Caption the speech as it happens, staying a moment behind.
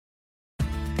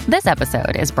This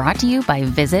episode is brought to you by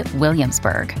Visit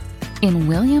Williamsburg. In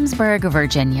Williamsburg,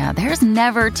 Virginia, there's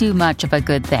never too much of a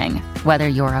good thing. Whether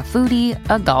you're a foodie,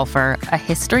 a golfer, a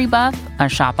history buff, a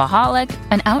shopaholic,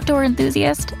 an outdoor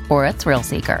enthusiast, or a thrill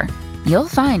seeker, you'll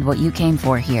find what you came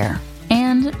for here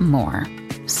and more.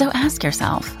 So ask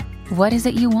yourself, what is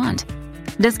it you want?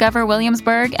 Discover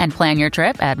Williamsburg and plan your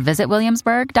trip at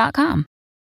visitwilliamsburg.com.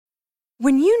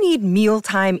 When you need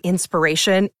mealtime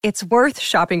inspiration, it's worth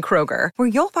shopping Kroger, where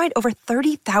you'll find over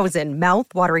 30,000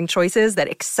 mouth-watering choices that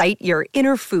excite your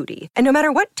inner foodie. And no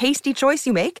matter what tasty choice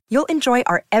you make, you'll enjoy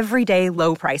our everyday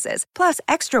low prices, plus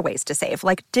extra ways to save,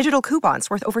 like digital coupons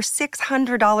worth over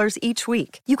 $600 each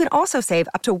week. You can also save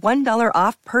up to $1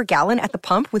 off per gallon at the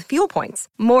pump with fuel points.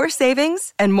 More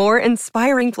savings and more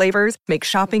inspiring flavors make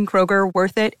shopping Kroger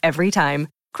worth it every time.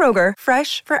 Kroger,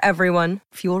 fresh for everyone.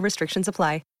 Fuel restrictions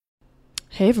apply.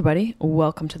 Hey everybody,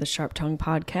 welcome to the Sharp Tongue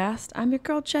Podcast. I'm your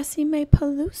girl Jessie May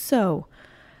Peluso.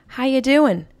 How you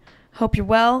doing? Hope you're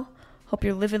well. Hope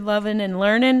you're living, loving, and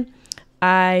learning.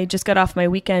 I just got off my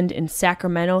weekend in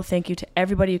Sacramento. Thank you to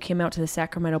everybody who came out to the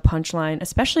Sacramento Punchline,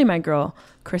 especially my girl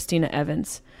Christina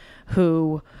Evans,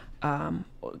 who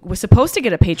was supposed to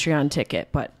get a Patreon ticket,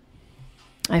 but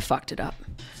I fucked it up.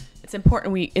 It's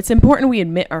important we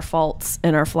admit our faults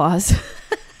and our flaws.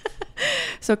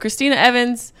 So Christina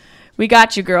Evans, we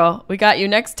got you, girl. We got you.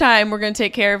 Next time, we're going to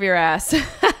take care of your ass.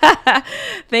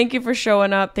 Thank you for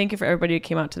showing up. Thank you for everybody who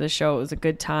came out to the show. It was a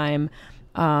good time.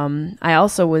 I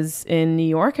also was in New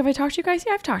York. Have I talked to you guys?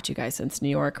 Yeah, I've talked to you guys since New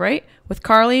York, right? With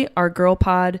Carly, our girl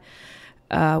pod.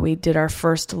 We did our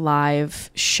first live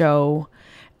show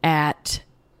at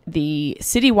the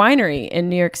City Winery in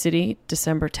New York City,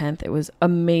 December 10th. It was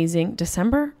amazing.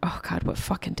 December? Oh, God, what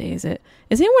fucking day is it?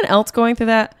 Is anyone else going through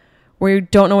that? Where you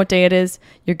don't know what day it is,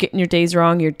 you're getting your days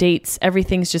wrong, your dates,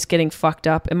 everything's just getting fucked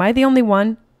up. Am I the only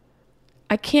one?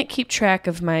 I can't keep track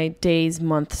of my days,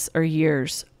 months, or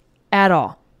years at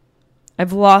all.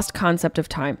 I've lost concept of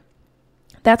time.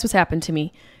 That's what's happened to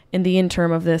me in the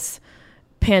interim of this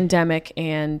pandemic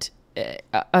and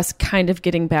us kind of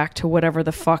getting back to whatever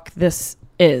the fuck this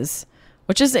is,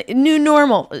 which is a new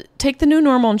normal. Take the new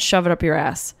normal and shove it up your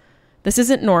ass. This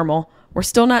isn't normal. We're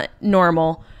still not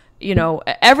normal. You know,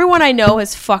 everyone I know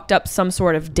has fucked up some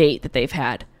sort of date that they've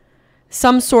had.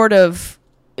 Some sort of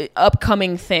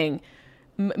upcoming thing.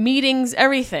 Meetings,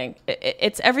 everything.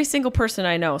 It's every single person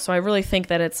I know. So I really think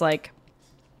that it's like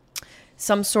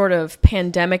some sort of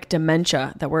pandemic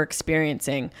dementia that we're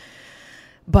experiencing.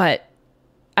 But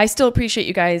I still appreciate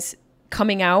you guys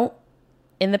coming out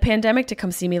in the pandemic to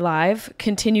come see me live.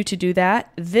 Continue to do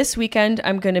that. This weekend,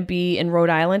 I'm going to be in Rhode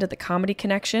Island at the Comedy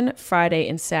Connection, Friday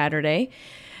and Saturday.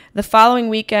 The following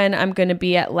weekend, I'm going to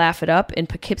be at Laugh It Up in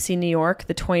Poughkeepsie, New York,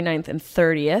 the 29th and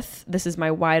 30th. This is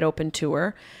my wide open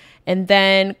tour. And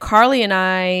then Carly and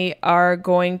I are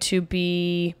going to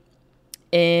be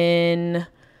in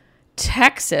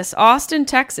Texas, Austin,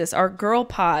 Texas. Our girl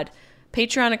pod,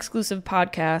 Patreon exclusive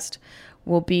podcast,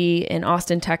 will be in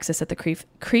Austin, Texas at the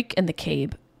Creek and the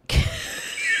Cave.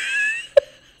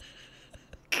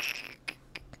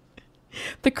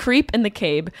 The Creek and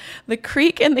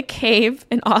the Cave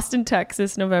in Austin,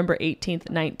 Texas, November 18th,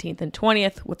 19th, and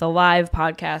 20th with a live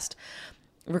podcast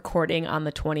recording on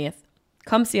the 20th.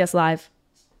 Come see us live.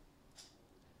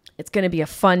 It's going to be a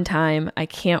fun time. I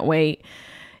can't wait.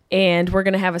 And we're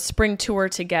going to have a spring tour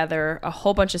together. A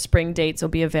whole bunch of spring dates will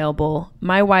be available.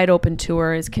 My wide open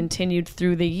tour is continued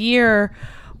through the year.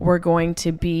 We're going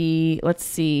to be, let's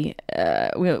see,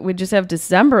 we just have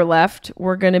December left.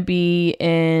 We're going to be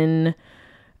in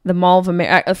the Mall of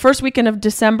America. First weekend of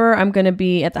December, I'm going to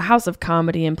be at the House of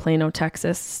Comedy in Plano,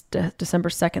 Texas, December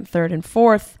 2nd, 3rd, and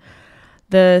 4th.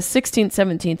 The 16th,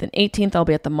 17th, and 18th, I'll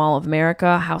be at the Mall of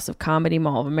America, House of Comedy,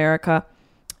 Mall of America.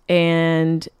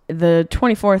 And the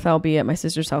 24th, I'll be at my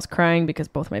sister's house crying because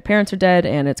both my parents are dead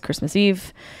and it's Christmas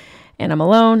Eve and I'm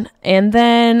alone. And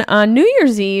then on New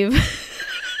Year's Eve,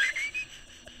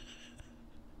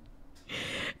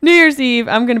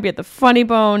 I'm going to be at the Funny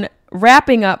Bone,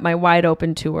 wrapping up my wide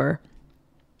open tour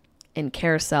in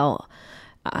Carousel,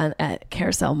 at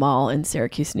Carousel Mall in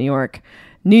Syracuse, New York.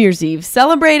 New Year's Eve.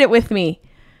 Celebrate it with me.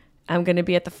 I'm going to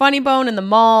be at the Funny Bone in the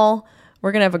mall.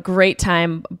 We're going to have a great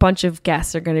time. A bunch of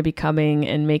guests are going to be coming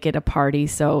and make it a party.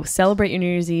 So celebrate your New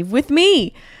Year's Eve with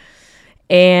me.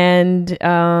 And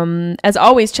as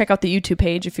always, check out the YouTube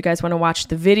page if you guys want to watch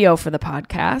the video for the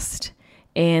podcast.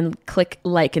 And click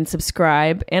like and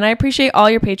subscribe. And I appreciate all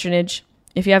your patronage.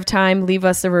 If you have time, leave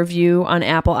us a review on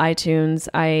Apple iTunes.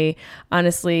 I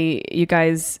honestly, you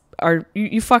guys are,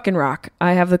 you fucking rock.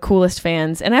 I have the coolest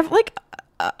fans. And I have like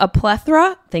a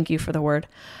plethora, thank you for the word,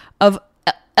 of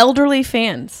elderly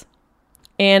fans,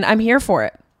 and I'm here for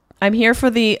it. I'm here for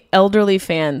the elderly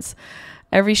fans.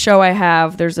 Every show I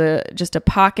have, there's just a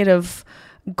pocket of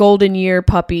golden year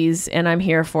puppies, and I'm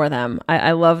here for them.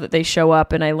 I love that they show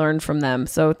up and I learn from them.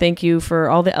 So thank you for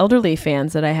all the elderly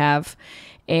fans that I have,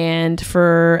 and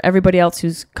for everybody else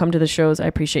who's come to the shows. I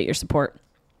appreciate your support.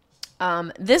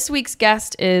 This week's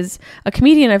guest is a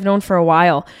comedian I've known for a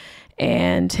while,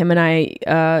 and him and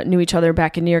I knew each other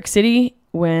back in New York City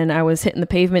when I was hitting the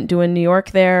pavement doing New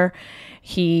York there.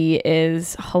 He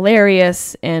is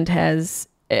hilarious and has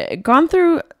gone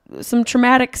through some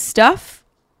traumatic stuff,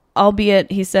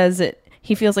 albeit he says that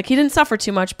he feels like he didn't suffer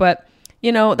too much, but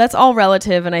you know, that's all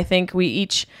relative. And I think we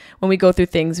each, when we go through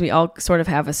things, we all sort of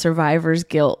have a survivor's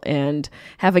guilt and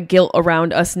have a guilt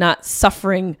around us not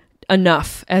suffering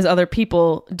enough as other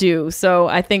people do. So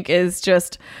I think is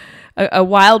just a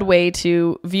wild way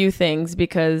to view things,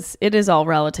 because it is all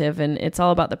relative and it's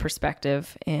all about the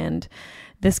perspective. And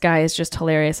this guy is just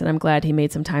hilarious, and I'm glad he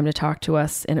made some time to talk to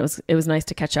us. And it was nice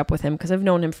to catch up with him because I've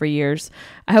known him for years.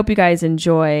 I hope you guys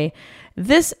enjoy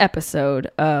this episode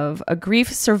of A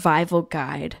Grief Survival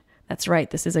Guide. That's right.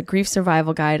 This is a Grief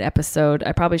Survival Guide episode.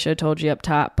 I probably should have told you up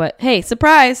top, but hey,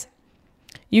 surprise!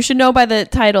 You should know by the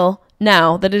title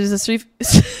now that it is a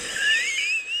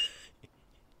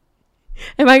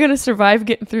Am I going to survive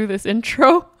getting through this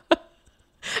intro?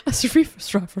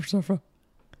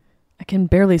 I can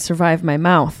barely survive my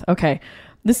mouth. Okay.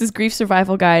 This is Grief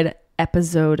Survival Guide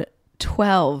episode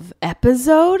 12.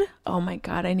 Episode? Oh my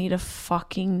God, I need a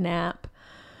fucking nap.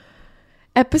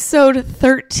 Episode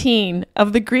 13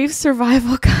 of the Grief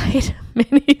Survival Guide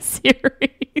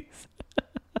mini-series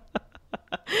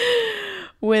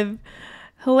with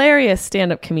hilarious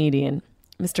stand-up comedian,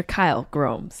 Mr. Kyle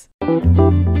Gromes.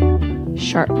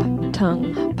 Sharp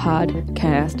Tongue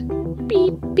Podcast.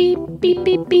 Beep, beep, beep,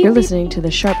 beep, beep. You're listening to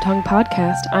the Sharp Tongue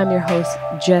Podcast. I'm your host,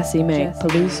 Jessie May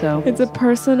Peluso. It's a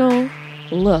personal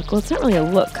look. Well, it's not really a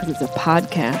look because it's a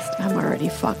podcast. I'm already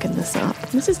fucking this up.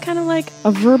 This is kind of like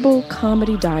a verbal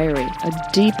comedy diary, a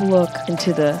deep look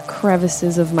into the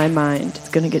crevices of my mind. It's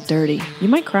gonna get dirty. You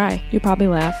might cry. You'll probably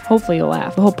laugh. Hopefully you'll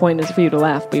laugh. The whole point is for you to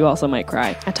laugh, but you also might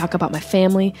cry. I talk about my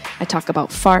family. I talk about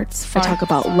farts. I talk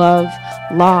about love,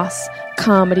 loss,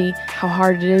 comedy, how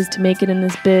hard it is to make it in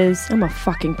this biz. I'm a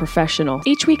fucking professional.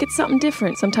 Each week it's something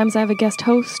different. Sometimes I have a guest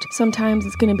host. Sometimes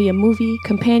it's going to be a movie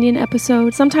companion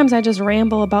episode. Sometimes I just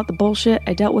ramble about the bullshit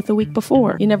I dealt with the week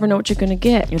before. You never know what you're going to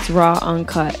get. It's raw,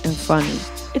 uncut, and funny.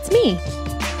 It's me.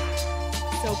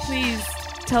 So please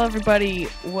tell everybody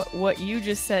what you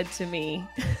just said to me.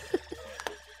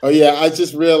 Oh yeah, I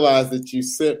just realized that you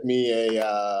sent me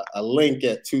a link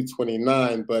at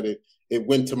 2:29, but it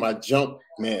went to my junk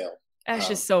mail. That's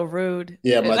just so rude.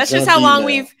 Yeah, that's just how long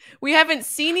we haven't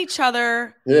seen each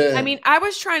other. Yeah. I mean, I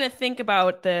was trying to think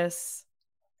about this.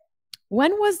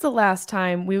 When was the last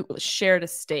time we shared a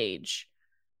stage?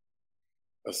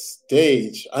 A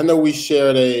stage? I know we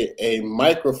shared a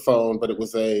microphone, but it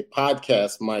was a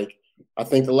podcast mic. I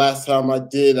think the last time I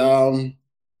did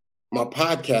my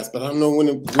podcast, but I don't know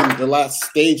when the last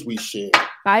stage we shared.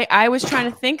 I was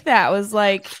trying to think that. Was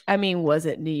like, I mean, was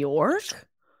it New York?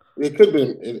 It could have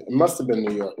been. It must have been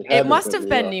New York. It must have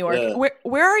been New York. Yeah.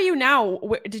 Where are you now?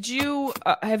 Did you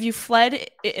have you fled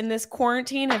in this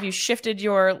quarantine? Have you shifted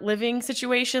your living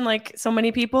situation like so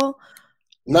many people?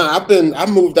 No, I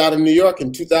moved out of New York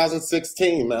in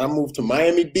 2016. Man, I moved to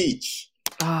Miami Beach.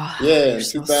 Oh, yeah, in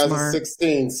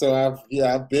 2016. So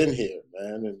I've been here,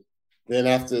 man. And then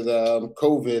after the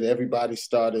COVID, everybody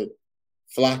started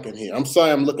flocking here. I'm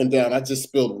sorry, I'm looking down. I just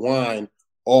spilled wine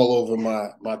all over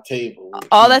my table.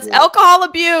 Oh, that's alcohol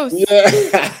abuse.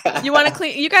 Yeah. You want to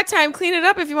clean? You got time? Clean it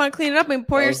up if you want to clean it up and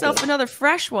pour yourself another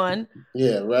fresh one.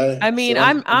 Yeah, right. I mean, so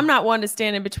I'm not one to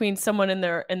stand in between someone in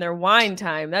their wine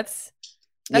time. That's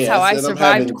how I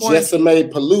survived. Jessie May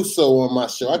Peluso on my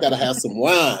show. I gotta have some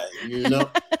wine, you know.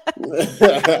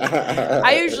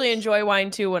 I usually enjoy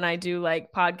wine too when I do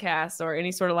like podcasts or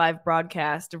any sort of live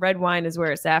broadcast. Red wine is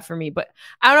where it's at for me. But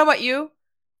I don't know about you.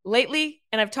 Lately,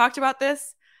 and I've talked about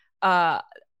this, I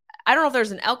don't know if there's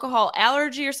an alcohol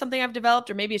allergy or something I've developed,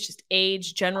 or maybe it's just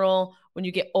age, general. When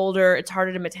you get older, it's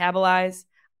harder to metabolize.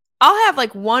 I'll have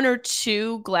like 1 or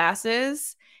 2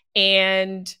 glasses,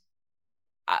 and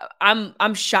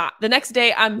I'm shot. The next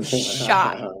day, I'm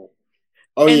shot.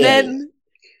 Then,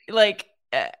 like,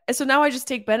 so now I just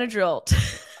take Benadryl.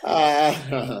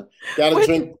 Gotta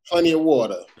drink plenty of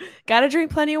water. Gotta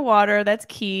drink plenty of water. That's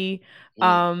key.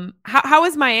 How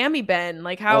has Miami been?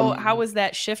 Like, how was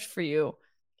that shift for you?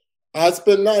 It's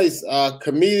been nice.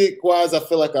 Comedic wise, I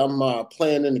feel like I'm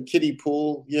playing in the kiddie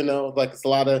pool, you know, like it's a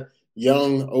lot of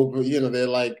young, they're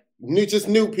like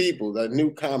new people, that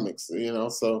new comics, you know.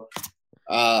 So,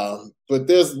 but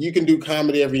you can do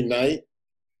comedy every night,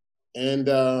 and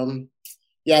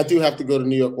yeah, I do have to go to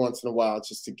New York once in a while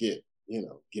just to get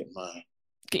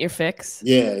your fix.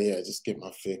 Yeah, just get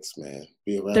my fix, man.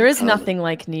 Be around. There is nothing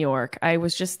like New York. I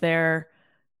was just there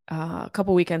a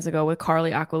couple weekends ago with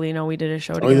Carly Aquilino. We did a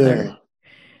show together.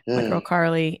 My girl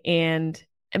Carly, and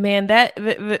man, that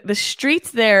the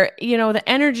streets there, you know, the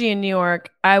energy in New York,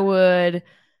 I would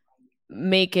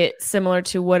make it similar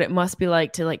to what it must be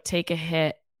like to like take a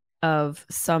hit of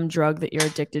some drug that you're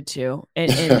addicted to and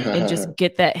just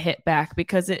get that hit back,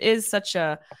 because it is such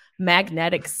a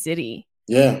magnetic city.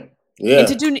 Yeah. And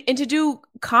to do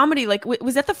comedy, like,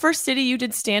 was that the first city you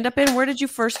did stand up in? Where did you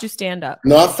first do stand up?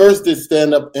 No, I first did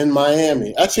stand up in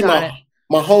Miami. Actually,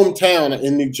 my hometown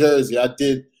in New Jersey. I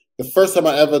did the first time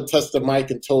I ever touched a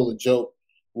mic and told a joke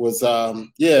was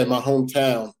in my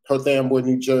hometown, Perth Amboy,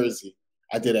 New Jersey.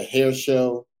 I did a hair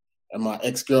show, and my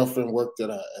ex-girlfriend worked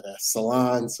at a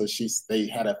salon, so they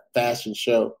had a fashion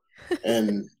show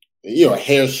and a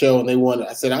hair show, and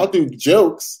I said, I'll do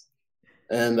jokes.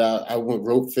 And I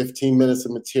wrote 15 minutes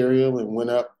of material and went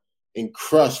up and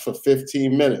crushed for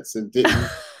 15 minutes and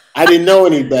I didn't know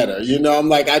any better. You know, I'm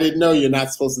like, I didn't know you're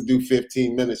not supposed to do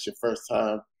 15 minutes your first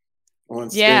time on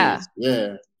stage.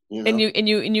 Yeah. You know?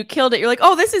 And you killed it. You're like,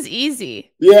 oh, this is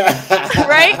easy. Yeah.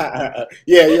 Right?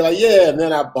 Yeah. You're like, yeah. And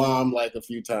then I bombed like a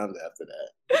few times after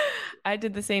that. I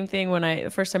did the same thing the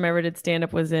first time I ever did stand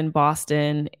up was in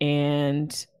Boston,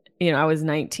 and, you know, I was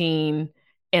 19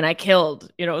 and I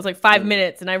killed, you know, it was like 5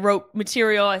 minutes and I wrote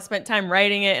material. I spent time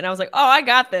writing it and I was like, oh, I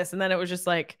got this. And then it was just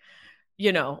like,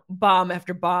 you know, bomb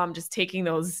after bomb, just taking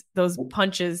those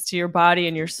punches to your body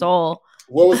and your soul.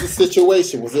 What was the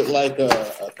situation? Was it like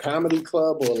a comedy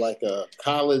club or like a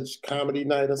college comedy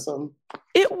night or something?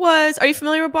 It was. Are you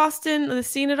familiar with Boston, the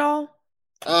scene at all?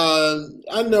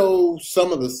 I know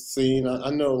some of the scene.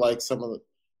 I know like some of the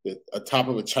top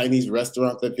of a Chinese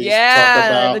restaurant that they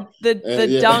talk about.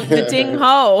 The Ding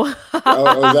Ho.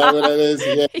 Oh, is that what it is?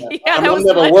 Yeah. I've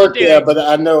never worked there, but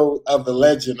I know of the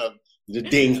legend of the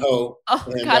Ding Ho. Oh,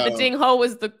 and, God, the Ding Ho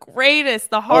was the greatest,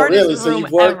 the hardest room ever. So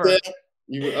you've worked there?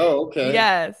 Okay.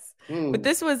 Yes. But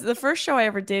this was the first show I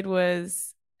ever did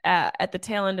was at the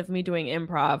tail end of me doing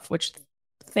improv, which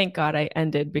thank God I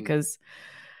ended, because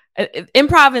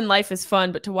improv in life is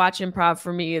fun, but to watch improv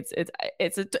for me, it's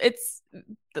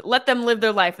let them live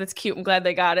their life. That's cute. I'm glad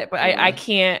they got it, but I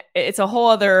can't. It's a whole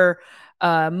other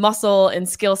muscle and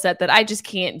skill set that I just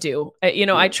can't do.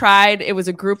 I tried. It was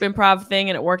a group improv thing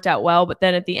and it worked out well, but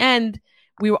then at the end,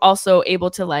 we were also able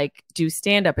to like do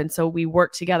stand up, and so we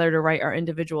worked together to write our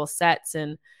individual sets.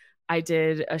 And I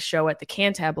did a show at the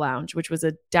Cantab Lounge, which was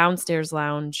a downstairs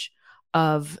lounge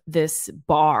of this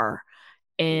bar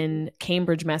in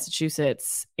Cambridge,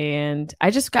 Massachusetts. And I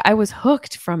was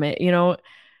hooked from it. You know,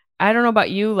 I don't know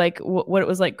about you, like what it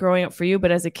was like growing up for you,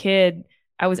 but as a kid,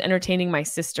 I was entertaining my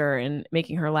sister and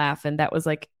making her laugh. And that was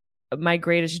like my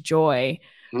greatest joy.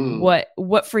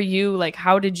 What for you, like,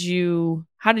 how did you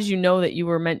know that you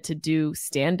were meant to do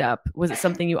stand up? Was it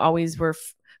something you always were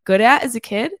good at as a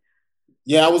kid?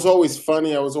 Yeah, I was always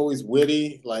funny. I was always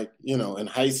witty. Like, you know, in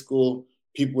high school,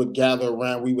 people would gather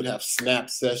around. We would have snap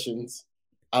sessions.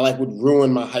 I would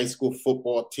ruin my high school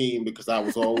football team because I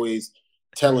was always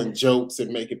telling jokes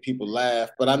and making people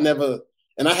laugh. But I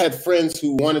had friends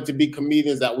who wanted to be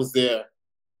comedians. That was their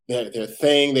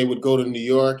thing. They would go to New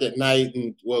York at night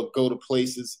and go to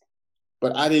places.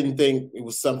 But I didn't think it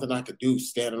was something I could do,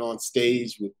 standing on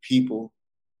stage with people,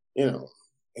 you know,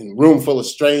 in a room full of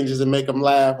strangers and make them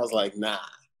laugh. I was like, nah.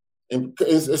 And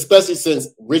especially since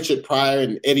Richard Pryor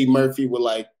and Eddie Murphy were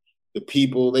like the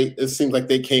people, it seemed like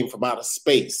they came from outer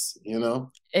space, you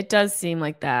know? It does seem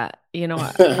like that. You know,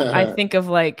 I think of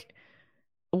like,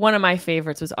 one of my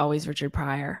favorites was always Richard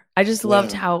Pryor. I just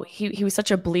loved how he was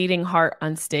such a bleeding heart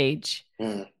on stage.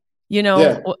 You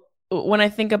know, when I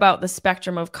think about the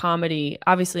spectrum of comedy,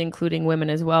 obviously including women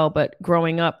as well, but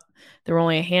growing up, there were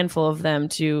only a handful of them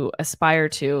to aspire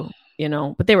to, you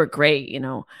know, but they were great, you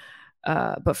know.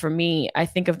 But for me, I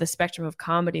think of the spectrum of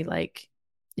comedy, like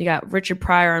you got Richard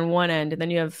Pryor on one end, and then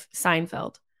you have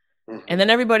Seinfeld, and then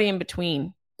everybody in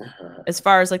between, as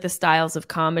far as like the styles of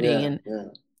comedy.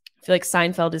 I feel like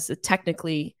Seinfeld is a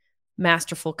technically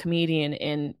masterful comedian,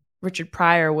 and Richard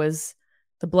Pryor was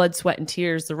the blood, sweat, and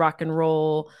tears, the rock and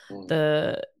roll,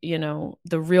 the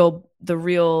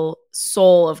real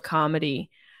soul of comedy.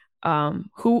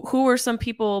 Who are some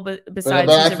people besides?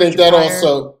 But I think that Pryor?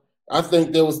 Also, I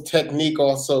think there was technique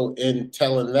also in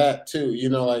telling that too. You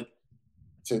know, like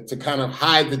to kind of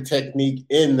hide the technique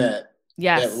in that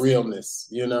realness.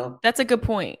 You know, that's a good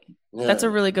point. Yeah. That's a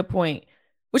really good point,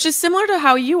 which is similar to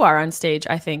how you are on stage,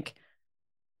 I think.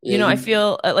 Yeah, I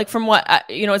feel like from what,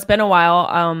 it's been a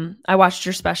while. I watched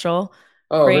your special,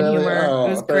 oh, Brain really? Humor. Oh, It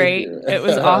was thank great. you. It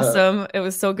was awesome. It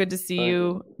was so good to see Thank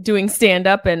you doing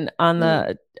stand-up and on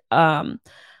Yeah. the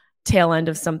tail end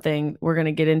of something we're going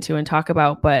to get into and talk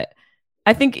about. But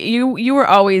I think you were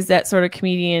always that sort of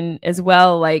comedian as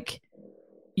well. Like,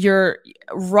 you're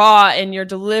raw in your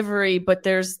delivery, but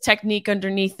there's technique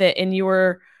underneath it. And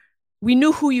we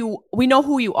know who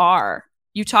you are.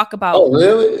 You talk about, Oh,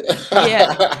 really?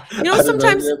 yeah. I didn't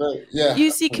Sometimes know that. Yeah.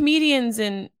 you see comedians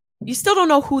and you still don't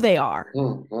know who they are.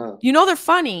 Wow. They're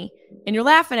funny and you're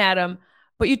laughing at them,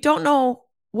 but you don't know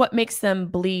what makes them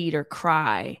bleed or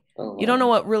cry. Oh, You don't know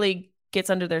what really gets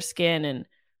under their skin. And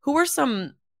who were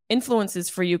some influences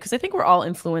for you? Because I think we're all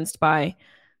influenced by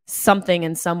something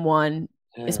and someone,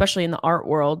 especially in the art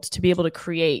world, to be able to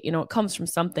create. It comes from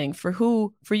something. For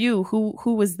you,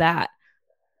 who was that?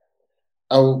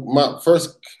 My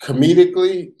first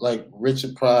comedically, like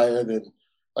Richard Pryor, and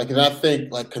and I think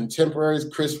like contemporaries,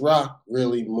 Chris Rock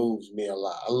really moves me a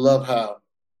lot. I love how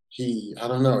I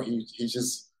don't know, he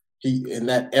in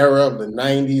that era of the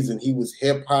 90s, and he was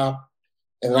hip hop,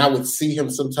 and I would see him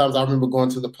sometimes. I remember going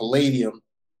to the Palladium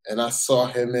and I saw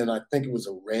him in, I think it was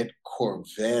a red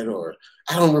Corvette, or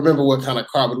I don't remember what kind of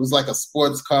car, but it was like a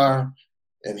sports car.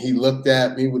 And he looked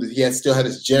at me still had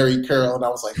his Jerry curl, and I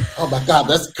was like, "Oh my God,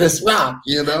 that's Chris Rock,"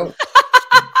 I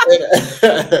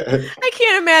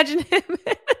can't imagine him in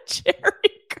a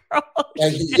Jerry curl.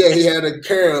 And he had a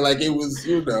curl, like it was,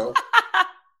 it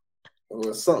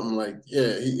was something like,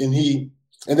 yeah.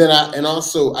 And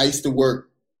also I used to work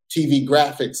TV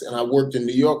graphics, and I worked in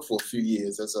New York for a few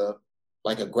years as a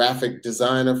graphic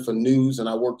designer for news, and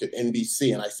I worked at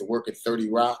NBC, and I used to work at 30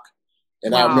 Rock,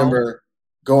 and Wow. I remember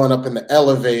going up in the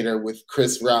elevator with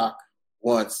Chris Rock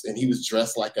once, and he was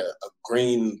dressed like a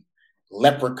green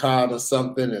leprechaun or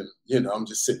something, and I'm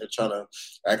just sitting there trying to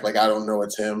act like I don't know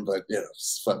it's him, but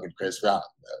it's fucking Chris Rock.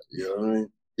 You know what I mean?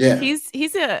 Yeah.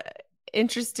 He's a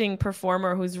interesting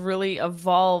performer who's really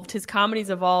evolved. His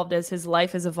comedy's evolved as his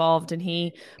life has evolved, and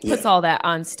he puts all that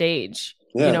on stage.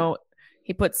 Yeah.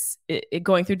 He puts it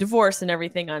going through divorce and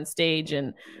everything on stage,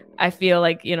 and I feel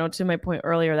like, to my point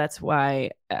earlier, that's why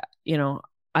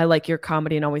I like your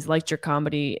comedy and always liked your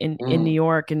comedy in New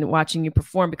York and watching you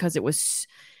perform, because there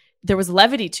was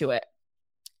levity to it.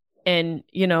 And,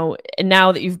 and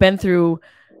now that you've been through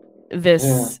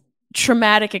this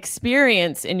traumatic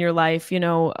experience in your life,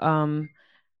 I'm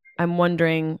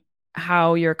wondering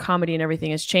how your comedy and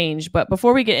everything has changed. But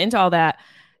before we get into all that,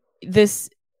 this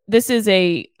is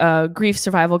a grief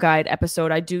survival guide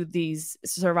episode. I do these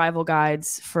survival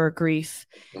guides for grief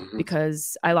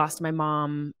because I lost my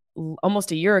mom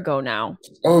almost a year ago now.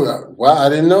 Oh, wow. I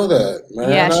didn't know that, man.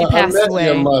 Yeah, she passed I met away.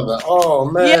 Your mother.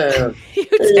 Oh, man. Yeah, you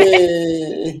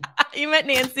did. You met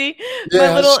Nancy,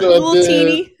 yeah, my little did.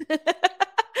 teeny.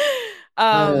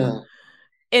 And,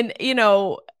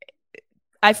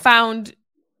 I found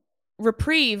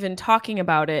reprieve in talking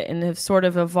about it, and have sort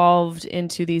of evolved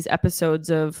into these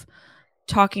episodes of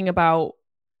talking about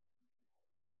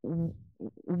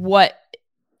what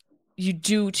you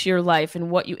do to your life and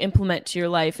what you implement to your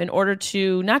life in order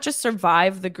to not just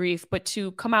survive the grief, but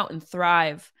to come out and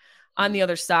thrive on the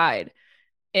other side.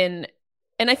 And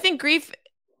I think grief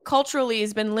culturally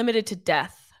has been limited to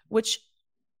death, which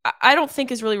I don't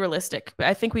think is really realistic. But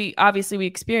I think we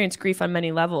experience grief on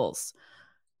many levels,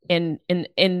 in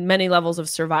many levels of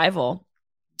survival.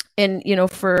 And,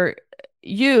 for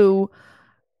you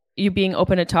being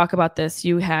open to talk about this,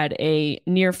 you had a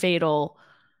near fatal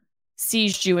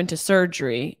seized you into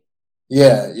surgery.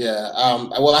 Yeah.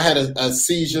 Well, I had a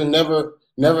seizure. Never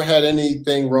had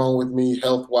anything wrong with me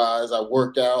health-wise. I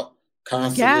worked out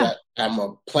constantly. Yeah. I'm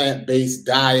a plant-based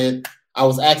diet. I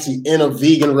was actually in a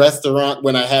vegan restaurant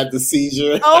when I had the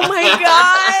seizure. Oh my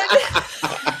God.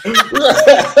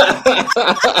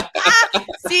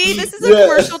 See, this is a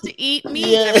commercial to eat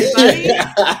meat, everybody.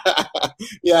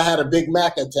 Yeah, I had a Big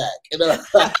Mac attack.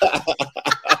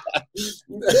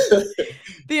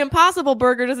 The Impossible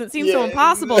Burger doesn't seem so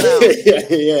impossible now.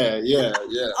 Yeah.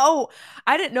 Oh,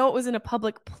 I didn't know it was in a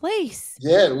public place.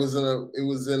 Yeah, it was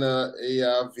in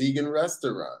a vegan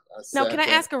restaurant. Now, can I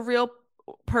ask a real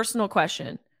personal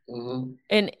question?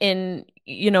 Mm-hmm. And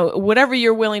whatever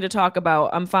you're willing to talk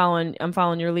about, I'm following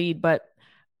your lead. But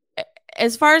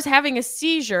as far as having a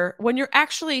seizure, when you're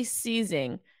actually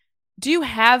seizing, do you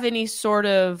have any sort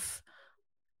of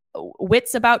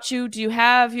wits about you? Do you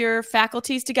have your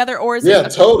faculties together, or is it a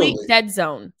complete dead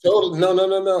zone? Totally.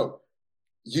 No.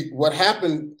 What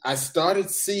happened? I started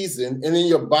seizing, and then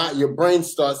your brain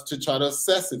starts to try to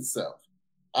assess itself.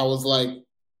 I was like,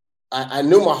 I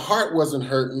knew my heart wasn't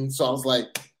hurting. So I was like,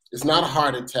 it's not a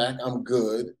heart attack. I'm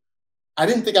good. I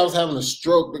didn't think I was having a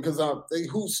stroke because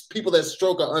people that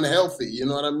stroke are unhealthy. You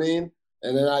know what I mean?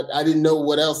 And then I didn't know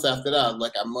what else after that. I was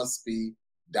like, I must be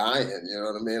dying. You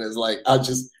know what I mean? It's like, I'll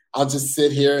just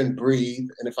sit here and breathe.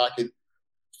 And if I could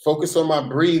focus on my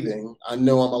breathing, I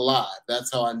know I'm alive.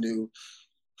 That's how I knew.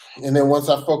 And then once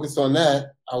I focused on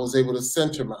that, I was able to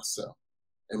center myself.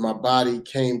 And my body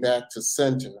came back to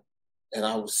center. And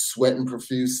I was sweating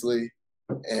profusely.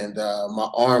 And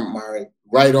my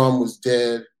right arm was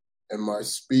dead. And my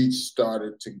speech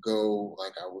started to go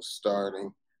like I was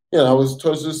starting. I was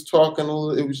just talking a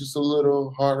little. It was just a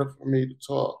little harder for me to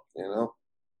talk,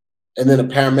 And then the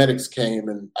paramedics came,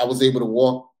 and I was able to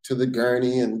walk to the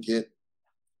gurney and get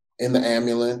in the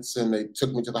ambulance, and they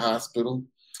took me to the hospital.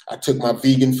 I took my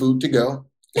vegan food to go.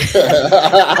 You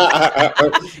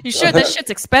sure that shit's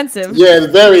expensive? Yeah,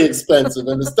 it's very expensive,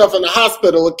 and the stuff in the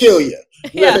hospital will kill you.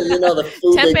 Yeah, the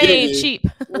food Tempeh they give ain't you. cheap.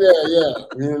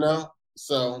 Yeah.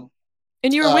 So.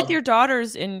 And you were with your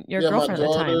daughters and your girlfriend at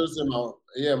the time. My daughters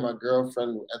and my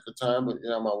girlfriend at the time, but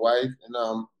my wife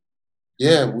and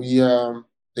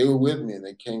they were with me and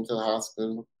they came to the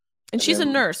hospital. And she's a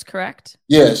nurse, correct?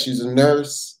 Yeah, she's a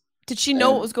nurse. Did she know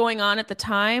what was going on at the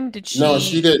time? Did she? No,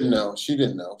 she didn't know. She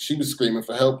didn't know. She was screaming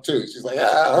for help too. She's like,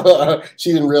 ah.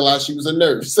 She didn't realize she was a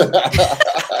nurse.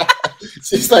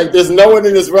 She's like, there's no one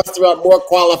in this restaurant more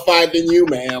qualified than you,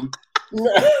 ma'am.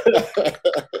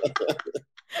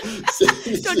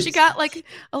 Don't you got like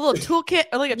a little toolkit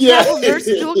or like a travel nurse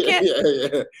toolkit?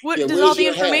 Yeah. What does all the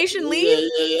information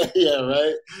leave? Yeah,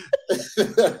 right.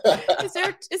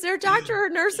 Is there a doctor or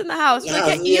nurse in the house?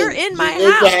 Like, you're in my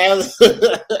house.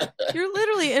 You're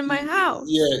literally in my house.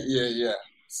 Yeah.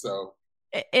 So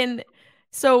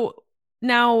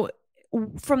now,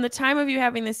 from the time of you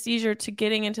having the seizure to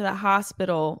getting into the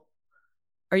hospital,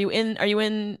 are you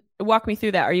in? Walk me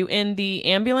through that. Are you in the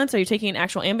ambulance? Are you taking an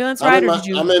actual ambulance ride?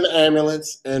 I'm in the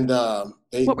ambulance, and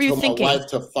they what were you told thinking? my wife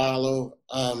to follow.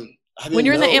 When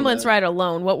you're in the ambulance ride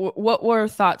alone, what were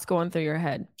thoughts going through your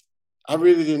head? I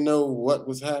really didn't know what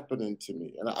was happening to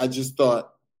me, and I just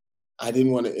thought I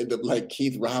didn't want to end up like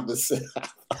Keith Robinson.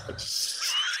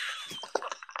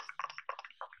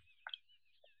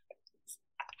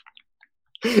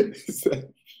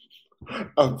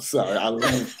 I'm sorry, I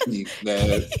love Keith,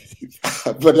 man.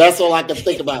 But that's all I can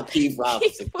think about, Keith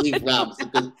Robinson. Keith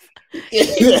Robinson.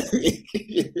 Because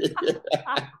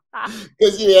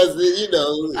he has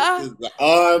the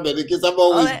arm, and because I'm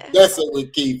always messing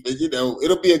with Keith. And,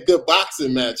 it'll be a good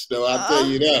boxing match, though, I'll tell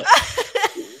you that.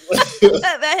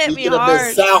 That hit me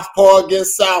hard. Southpaw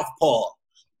against Southpaw.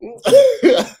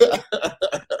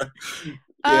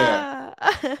 Yeah.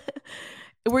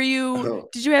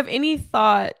 Did you have any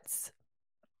thoughts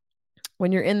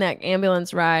when you're in that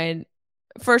ambulance ride?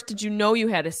 First, did you know you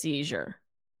had a seizure?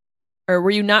 Or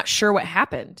were you not sure what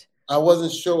happened? I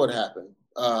wasn't sure what happened.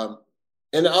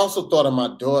 And I also thought of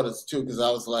my daughters, too, because I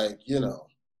was like,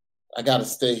 I got to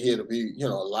stay here to be,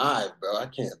 alive, bro. I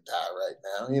can't die right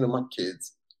now. My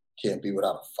kids can't be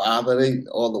without a father.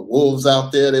 All the wolves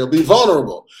out there, they'll be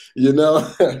vulnerable,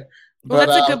 Well,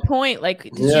 that's a good point. Like,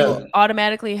 did you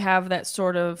automatically have that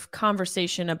sort of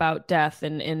conversation about death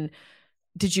and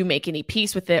did you make any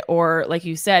peace with it? Or like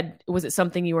you said, was it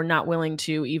something you were not willing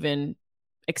to even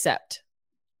accept?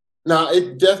 No,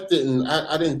 death didn't.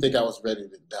 I didn't think I was ready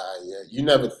to die yet. You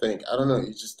never think. I don't know.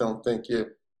 You just don't think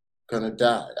you're going to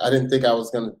die. I didn't think I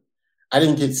was going to. I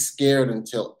didn't get scared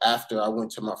until after I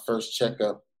went to my first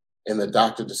checkup and the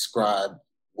doctor described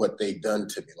what they'd done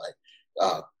to me. Like,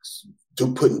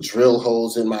 putting drill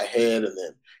holes in my head and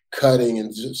then cutting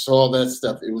and just all that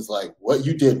stuff. It was like, what?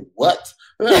 You did what?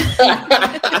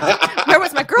 Where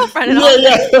was my girlfriend? And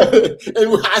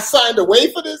and I signed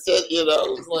away for this. And, it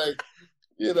was like,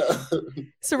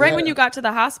 So when you got to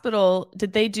the hospital,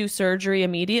 did they do surgery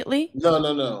immediately?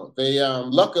 No. They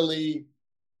luckily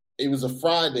it was a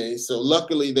Friday, so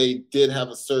luckily they did have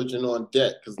a surgeon on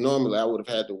deck because normally I would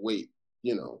have had to wait,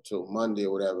 till Monday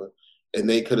or whatever, and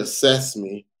they could assess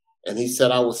me. And he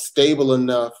said I was stable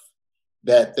enough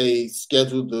that they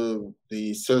scheduled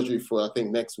the surgery for, I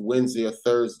think, next Wednesday or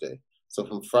Thursday. So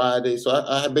from Friday. So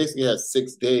I basically had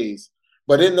 6 days.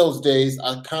 But in those days,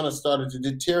 I kind of started to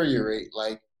deteriorate,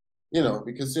 like,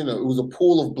 because, it was a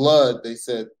pool of blood, they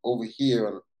said, over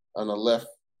here on the left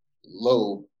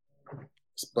lobe.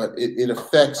 But it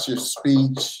affects your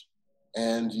speech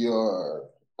and your...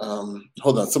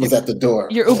 hold on, someone's at the door.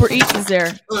 Your Uber Eats is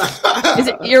there. Is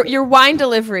it your wine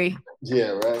delivery? Yeah,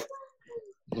 right.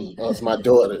 Oh, it's my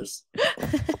daughters.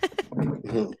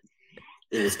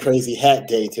 It was crazy hat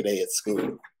day today at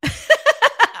school.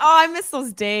 I miss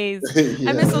those days. Yeah,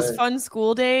 I miss those fun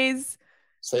school days.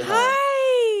 Say hi.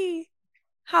 Hi.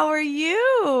 How are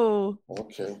you?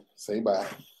 Okay. Say bye.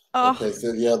 Oh. Okay.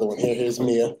 So the other one here. Here's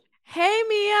Mia. Hey,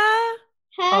 Mia.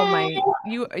 Oh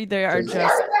they are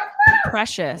just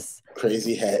precious.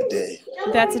 Crazy hat day.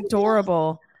 That's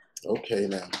adorable. Okay,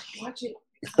 now. Watch it.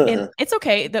 And it's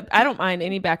okay. I don't mind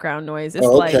any background noise. It's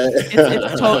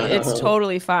it's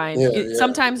totally fine. Yeah.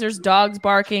 Sometimes there's dogs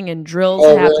barking and drills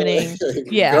happening. Really?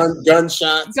 Yeah.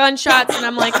 Gunshots. And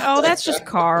I'm like, oh, that's just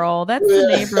Carl. That's the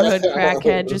neighborhood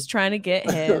crackhead just trying to get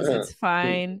his. It's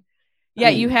fine. Yeah,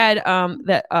 you had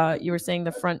you were saying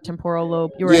the front temporal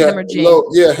lobe. You were hemorrhaging.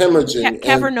 Hemorrhaging.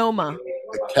 Cavernoma.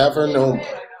 The cavernoma.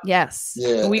 Yes.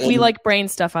 Yeah. We like brain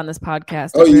stuff on this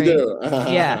podcast. Oh, you do?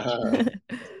 Yeah.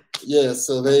 Yeah,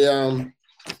 so they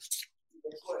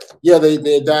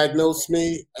diagnosed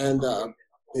me, and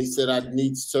they said I'd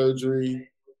need surgery,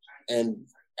 and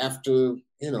after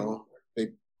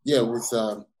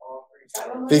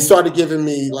they started giving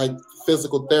me like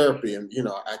physical therapy, and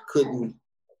I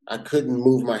couldn't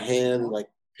move my hand, like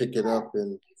pick it up,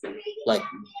 and like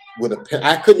with a pen,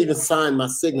 I couldn't even sign my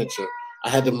signature. I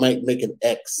had to make an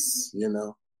X.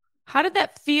 How did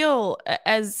that feel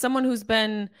as someone who's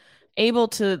been able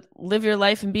to live your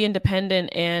life and be independent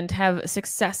and have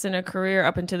success in a career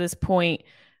up until this point?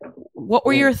 What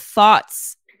were your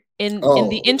thoughts in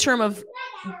the interim of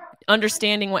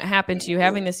understanding what happened to you,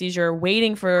 having the seizure,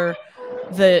 waiting for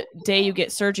the day you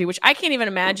get surgery, which I can't even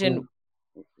imagine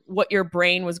what your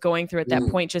brain was going through at that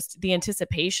point, just the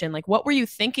anticipation. Like, what were you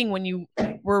thinking when you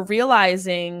were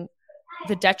realizing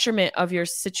the detriment of your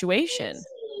situation?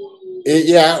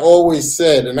 I always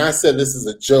said, and I said this is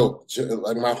a joke,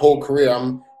 like my whole career.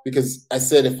 Because I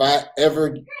said if I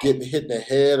ever get hit in the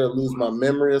head or lose my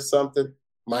memory or something,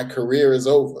 my career is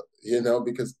over.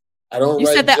 Because I don't. You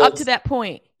write said that jokes. up to that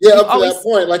point. Yeah, up to that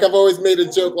point. Like I've always made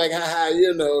a joke, like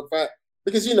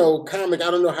because comic.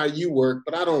 I don't know how you work,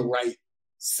 but I don't write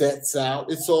sets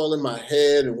out. It's all in my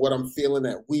head and what I'm feeling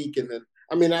that week, and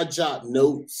then I jot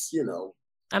notes.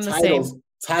 I'm the same.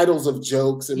 Titles of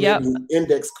jokes and maybe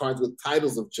index cards with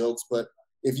titles of jokes, but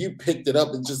if you picked it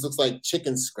up, it just looks like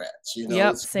chicken scratch.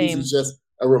 Same. It's just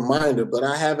a reminder, but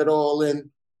I have it all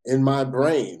in my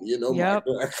brain. Yep.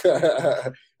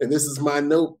 And this is my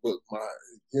notebook.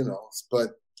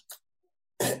 But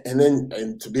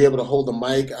and to be able to hold a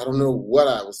mic, I don't know what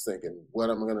I was thinking. What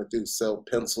am I going to do? Sell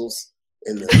pencils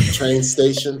in the train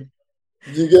station?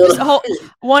 You get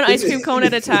one ice cream cone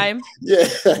at a time. Yeah,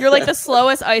 you're like the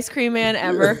slowest ice cream man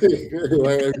ever. You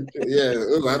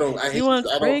want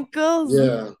sprinkles?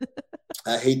 Yeah,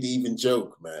 I hate to even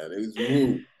joke, man. It was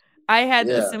rude. I had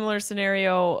a similar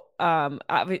scenario,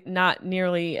 not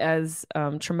nearly as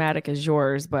traumatic as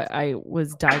yours, but I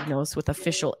was diagnosed with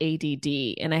official ADD,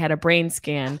 and I had a brain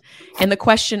scan. And the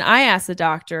question I asked the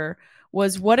doctor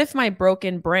was, "What if my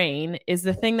broken brain is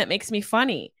the thing that makes me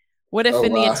funny? What if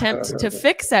the attempt to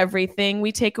fix everything,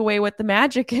 we take away what the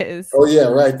magic is?" Oh, yeah,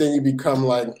 right. Then you become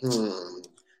like,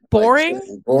 boring?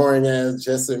 Like boring as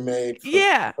Jessie May.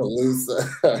 Yeah.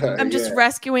 Palooza. I'm just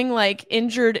rescuing like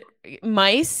injured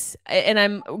mice, and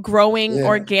I'm growing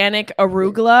organic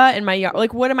arugula in my yard.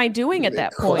 Like, what am I doing at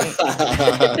that point?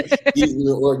 Eating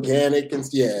organic. And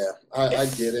I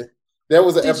get it. There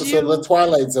was an episode of The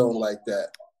Twilight Zone like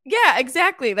that. Yeah,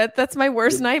 exactly. That's my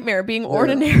worst nightmare, being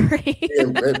ordinary.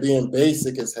 being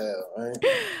basic as hell, right?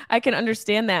 I can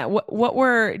understand that.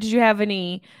 Did you have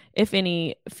any, if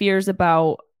any, fears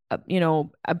about,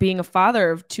 being a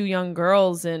father of two young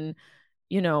girls and,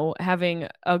 having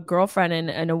a girlfriend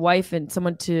and a wife and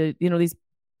someone to, these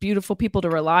beautiful people to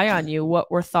rely on you?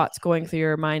 What were thoughts going through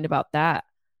your mind about that?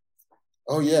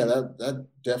 Oh, yeah, that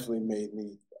definitely made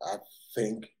me, I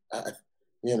think,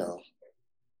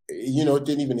 it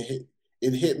didn't even hit.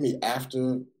 It hit me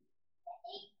after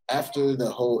the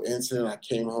whole incident. I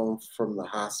came home from the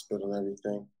hospital and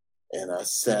everything, and I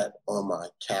sat on my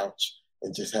couch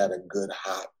and just had a good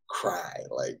hot cry.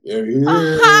 Like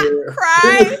hot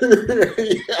cry.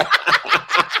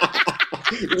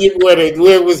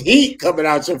 Where was heat coming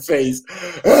out your face?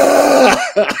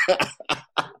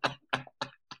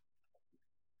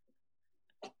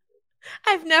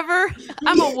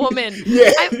 I'm a woman.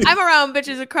 Yeah. I'm around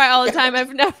bitches that cry all the time.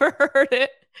 I've never heard it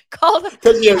called.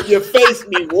 Because your face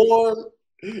be warm.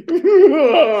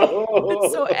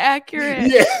 It's so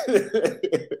accurate. Yeah.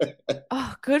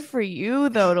 Oh, good for you,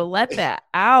 though, to let that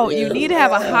out. You need to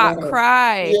have a hot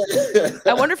cry. Yeah.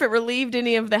 I wonder if it relieved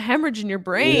any of the hemorrhage in your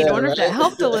brain. Yeah, I wonder if that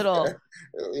helped a little.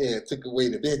 Yeah, it took away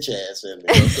the bitch ass in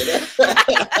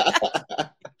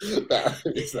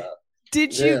there.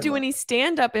 Did you do any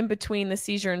stand-up in between the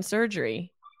seizure and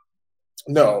surgery?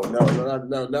 No,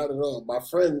 not at all. My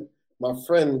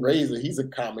friend Razor, he's a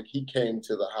comic. He came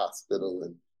to the hospital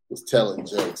and was telling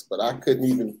jokes, but I couldn't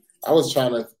even. I was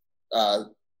trying to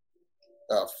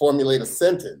formulate a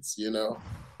sentence, that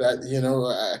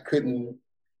I couldn't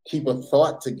keep a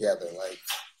thought together. Like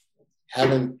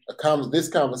having this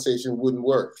conversation wouldn't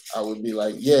work. I would be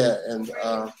like, yeah, and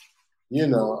yeah.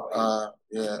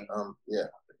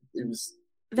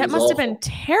 That must have been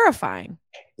terrifying.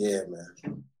 Yeah, man.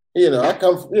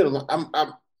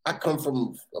 I come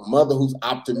from a mother who's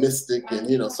optimistic,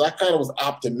 and so I kind of was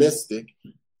optimistic.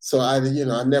 So I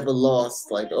never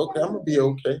lost. Like, okay, I'm gonna be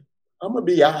okay. I'm gonna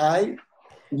be all right.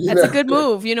 That's a good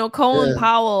move. Colin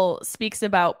Powell speaks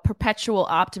about perpetual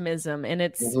optimism, and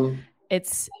it's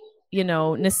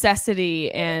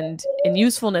necessity and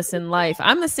usefulness in life.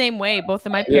 I'm the same way. Both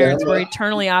of my parents were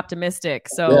eternally optimistic.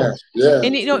 So,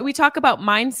 and we talk about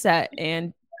mindset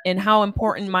and how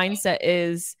important mindset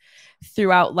is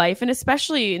throughout life, and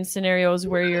especially in scenarios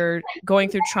where you're going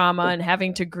through trauma and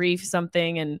having to grieve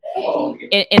something and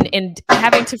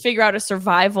having to figure out a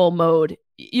survival mode.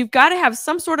 You've got to have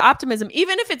some sort of optimism,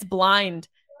 even if it's blind.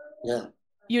 Yeah.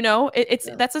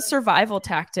 That's a survival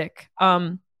tactic.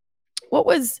 What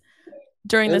was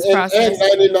during this process?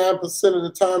 And 99% of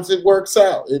the times it works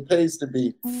out. It pays to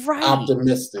be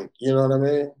optimistic. You know what I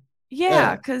mean?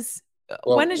 Yeah, because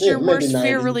when does your worst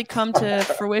fear really come to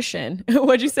fruition?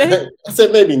 What'd you say? I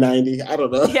said maybe 90. I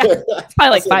don't know. Yeah, it's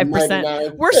probably like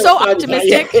 5%. We're so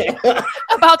optimistic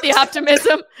about the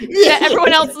optimism that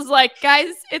everyone else is like, guys,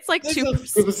 it's like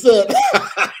 2%.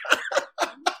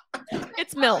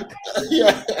 It's milk.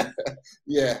 Yeah.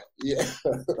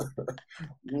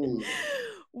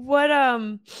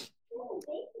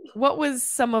 What was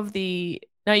some of the?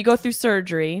 Now you go through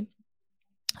surgery.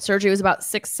 Surgery was about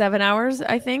 6-7 hours,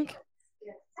 I think.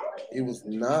 It was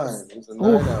 9. It was a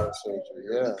 9-hour surgery.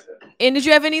 Yeah. And did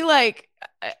you have any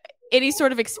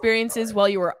sort of experiences while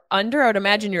you were under? I would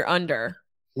imagine you're under.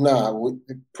 Nah,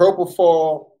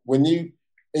 propofol. When they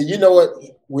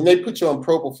put you on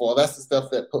propofol, that's the stuff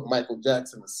that put Michael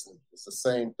Jackson to sleep. It's the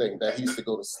same thing that he used to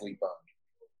go to sleep on.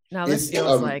 Now this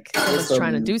feels like someone's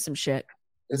trying to do some shit.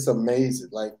 It's amazing.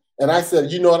 And I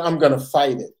said, you know what? I'm gonna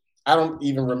fight it. I don't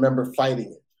even remember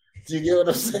fighting it. Do you get what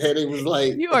I'm saying? It was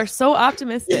like you are so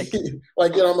optimistic.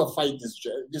 I'm gonna fight this.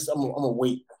 Just I'm gonna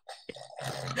wait.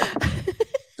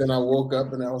 Then I woke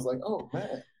up and I was like, oh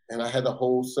man! And I had the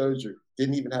whole surgery.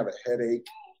 Didn't even have a headache.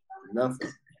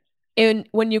 Nothing. And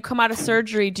when you come out of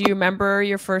surgery, do you remember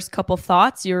your first couple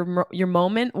thoughts? Your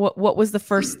moment? What was the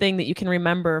first thing that you can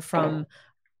remember from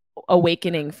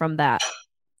awakening from that?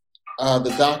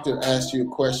 The doctor asked you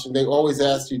a question. They always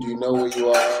ask you, "Do you know where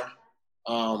you are?"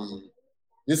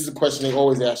 This is a question they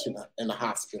always ask you in the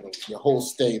hospital, your whole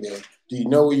stay there. Do you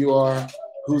know where you are?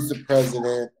 Who's the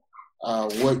president?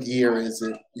 What year is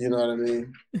it? You know what I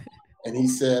mean? And he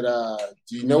said,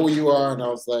 do you know where you are? And I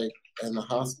was like, in the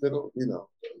hospital,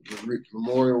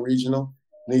 Memorial Regional.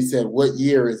 And he said, what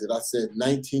year is it? I said,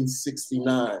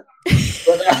 1969.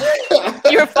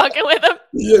 You were fucking with him?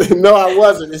 Yeah, no, I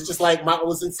wasn't. It's just like I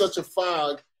was in such a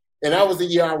fog. And that was the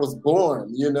year I was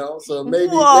born, So maybe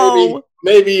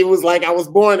it was like I was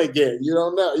born again. You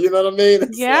don't know. You know what I mean?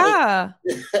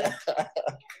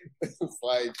 It's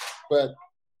like, but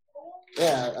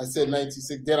yeah, I said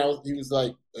 1960. Then he was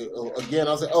like, again,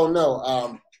 I was like, oh no,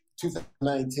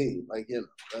 2019.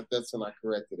 That's when I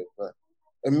corrected it. But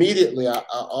immediately I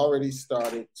already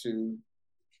started to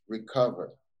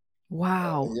recover.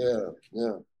 Wow. Yeah.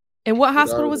 And what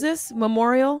hospital was this?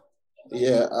 Memorial?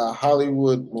 Yeah,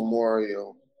 Hollywood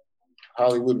Memorial.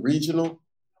 Hollywood Regional?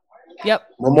 Yep.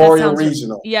 Memorial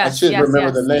Regional. Yes. I should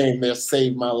remember the name. They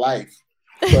saved my life.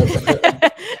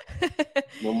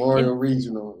 Memorial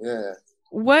Regional, yeah.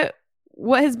 What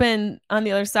has been on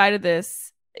the other side of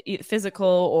this, physical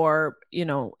or,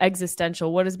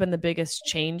 existential? What has been the biggest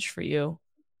change for you?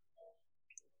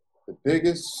 The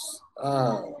biggest?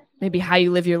 Maybe how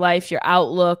you live your life, your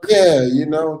outlook. Yeah,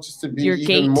 just to be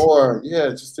even more. Yeah,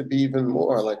 just to be even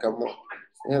more. Like I'm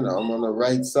on the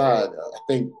right side. I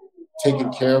think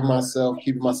taking care of myself,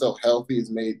 keeping myself healthy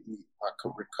has made my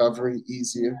recovery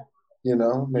easier. And I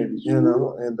don't know,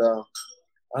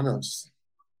 just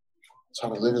try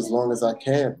to live as long as I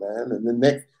can, man. And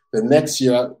the next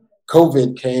year,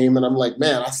 COVID came, and I'm like,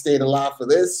 man, I stayed alive for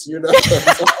this,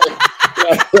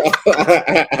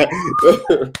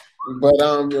 But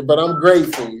I'm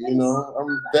grateful,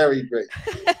 I'm very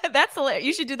grateful. That's hilarious.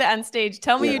 You should do that on stage.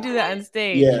 Tell me you do that on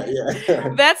stage.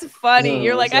 Yeah. That's funny.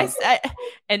 You're like,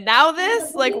 and now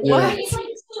this? Like, what?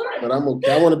 but I'm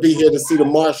okay. I want to be here to see the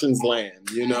Martians land,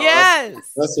 you know? Yes.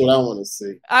 That's what I want to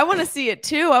see. I want to see it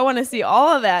too. I want to see all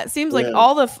of that. Seems like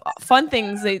all the fun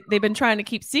things they've been trying to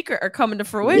keep secret are coming to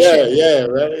fruition. Yeah,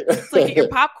 right. It's like get your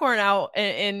popcorn out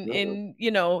and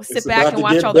you know, sit back and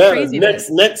watch all the craziness.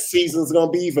 Next season's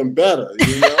gonna be even better,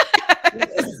 you know?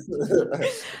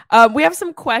 We have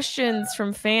some questions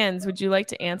from fans. Would you like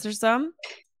to answer some?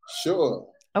 Sure.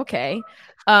 Okay.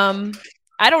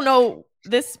 I don't know.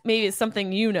 This maybe is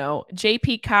something you know.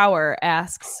 JP Cower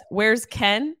asks, "Where's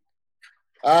Ken?"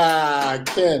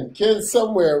 Ken. Ken's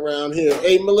somewhere around here.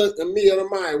 Hey, Melissa, Mia,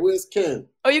 where's Ken?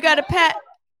 Oh, you got a pet?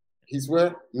 He's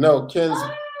where? No, Ken's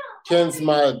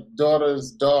my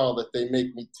daughter's doll that they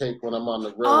make me take when I'm on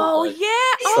the road. Oh, like,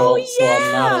 yeah. So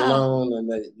I'm not alone,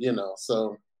 and they, you know,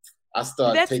 so I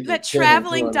start taking that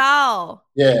traveling doll.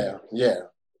 Yeah.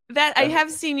 That I have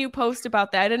seen you post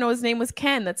about that. I didn't know his name was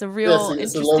Ken. That's a real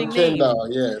it's interesting a little name. Ken doll.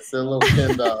 Yeah, it's a little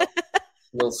Ken doll,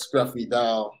 little scruffy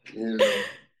doll. You know.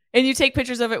 And you take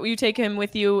pictures of it. You take him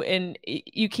with you, and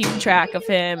you keep track of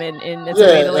him. And it's a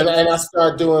way to and I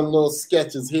start doing little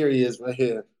sketches. Here he is, right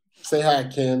here. Say hi,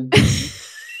 Ken.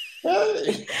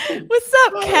 Hey. What's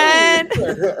up, Ken?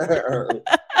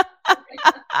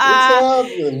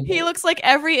 He looks like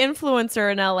every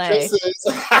influencer in LA.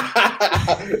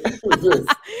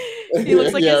 He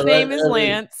looks like his name is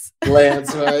Lance.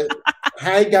 Lance, right?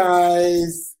 Hi,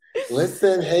 guys.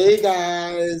 Listen, hey,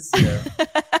 guys. Yeah.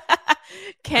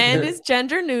 Ken is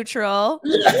gender neutral.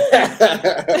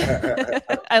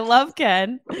 I love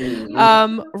Ken.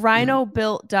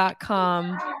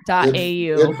 Rhinobuilt.com.au.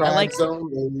 I like.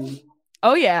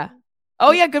 Oh yeah.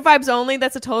 Good vibes only.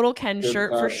 That's a total Ken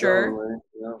shirt for sure.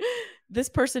 Yeah. This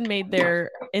person made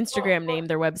their Instagram name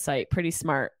their website. Pretty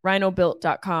smart.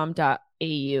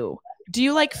 Rhinobuilt.com.au. Do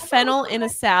you like fennel in a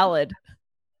salad?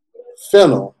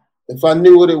 Fennel. If I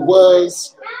knew what it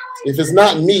was, if it's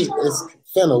not meat, it's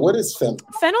fennel. What is fennel?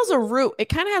 Fennel's a root. It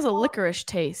kind of has a licorice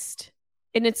taste,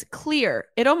 and it's clear.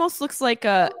 It almost looks like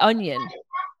a onion.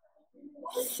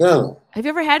 Fennel. Have you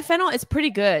ever had fennel? It's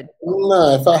pretty good.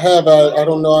 No, if I have, I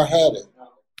don't know I had it.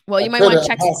 Well, you might want to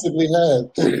check. Possibly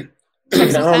had.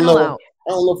 Check some fennel out.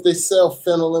 I don't know if they sell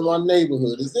fennel in my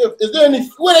neighborhood. Is there any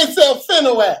where they sell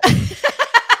fennel at?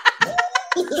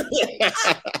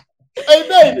 Hey,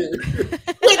 baby,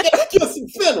 get some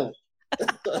fennel.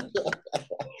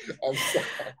 I'm sorry.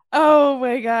 Oh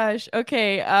my gosh.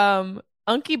 Okay.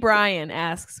 Unky Brian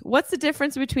asks, "What's the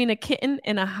difference between a kitten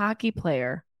and a hockey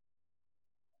player?"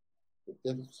 The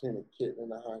difference between a kitten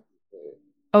and a hockey player.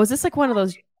 Oh, is this like one of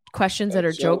those questions that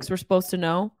are jokes we're supposed to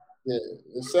know? Yeah,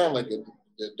 it sounds like a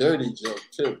dirty joke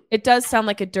too. It does sound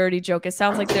like a dirty joke. It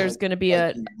sounds like there's going to be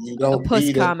a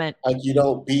puss comment. Like you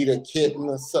don't beat a kitten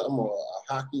or something, or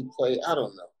a hockey player. I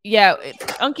don't know. Yeah,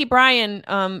 Unky Brian,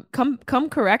 come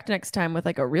correct next time with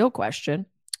like a real question.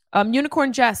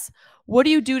 Unicorn Jess, what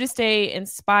do you do to stay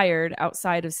inspired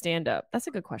outside of stand-up? That's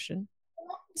a good question,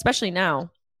 especially now.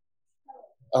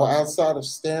 Oh, outside of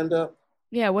stand-up?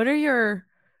 Yeah, what are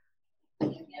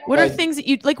things that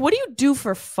you like? What do you do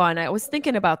for fun? I was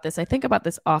thinking about this. I think about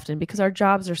this often because our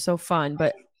jobs are so fun,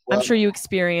 but I'm sure you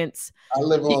experience. I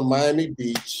live on Miami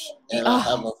Beach, and I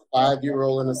have a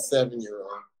 5-year-old and a 7-year-old.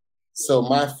 So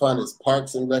my fun is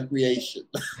parks and recreation.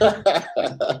 My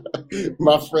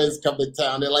friends come to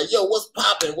town. They're like, "Yo, what's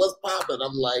poppin'? What's poppin'?"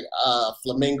 I'm like,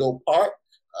 Flamingo Park.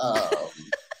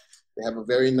 They have a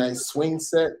very nice swing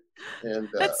set. And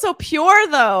that's so pure,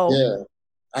 though. Yeah.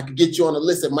 I could get you on a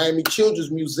list at Miami Children's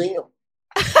Museum.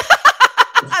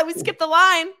 We skipped the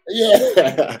line.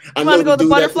 Yeah. You want to go to the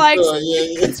Butterfly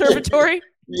Conservatory?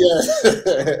 Yeah,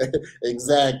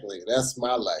 exactly. That's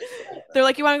my life. They're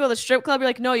like, "You want to go to the strip club?" You're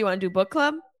like, "No, you want to do book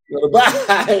club?"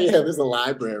 Yeah, there's a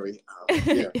library.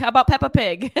 How about Peppa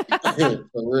Pig? For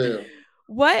real.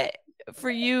 What, for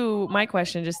you, my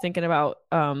question, just thinking about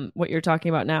what you're talking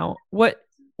about now, what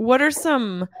are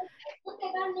some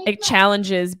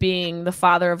challenges being the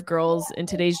father of girls in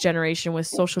today's generation with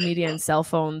social media and cell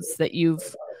phones that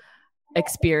you've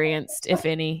experienced, if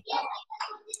any?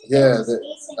 Yeah,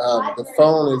 the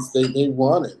phone is they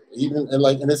want it,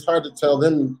 and it's hard to tell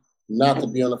them not to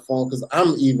be on the phone because I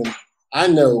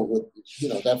know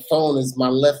that phone is my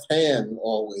left hand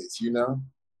always.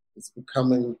 It's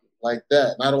becoming like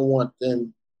that, and I don't want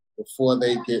them before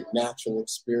they get natural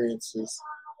experiences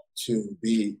to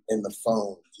be in the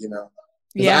phone.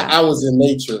 Yeah, I was in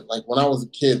nature. Like when I was a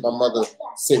kid, my mother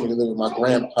sent me to live with my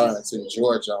grandparents in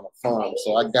Georgia on a farm,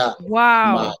 so I got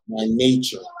my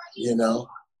nature.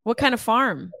 What kind of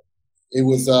farm? It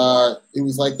was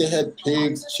like they had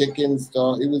pigs, chickens,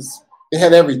 dogs. They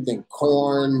had everything,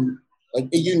 corn, like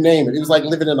you name it. It was like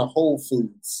living in a Whole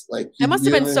Foods. Like it must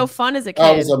have been so fun as a kid.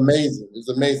 Oh, it was amazing. It was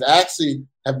amazing. I actually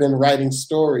have been writing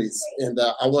stories, and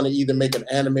I want to either make an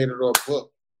animated or a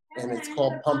book, and it's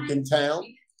called Pumpkin Town.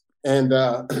 And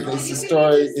it's a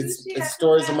story. It's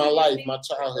stories of my life, my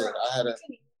childhood.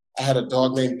 I had a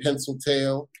dog named Pencil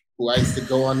Tail who I used to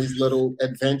go on these little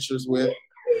adventures with,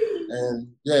 and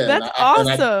yeah, that's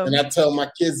awesome. And I tell my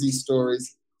kids these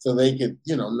stories so they could,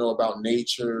 know about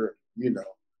nature,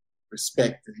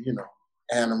 respect,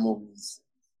 animals.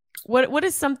 What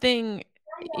is something,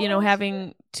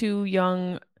 having two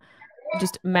young,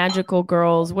 just magical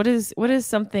girls? What is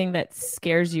something that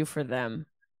scares you for them?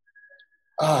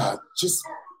 Just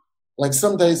like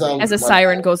some days as a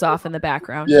siren goes off in the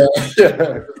background. Yeah.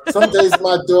 Some days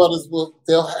my daughters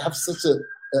they'll have such an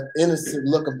innocent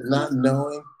look of not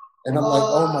knowing, and I'm like,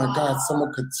 oh my God,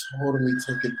 someone could totally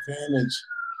take advantage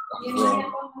of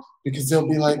them, because they'll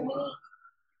be like,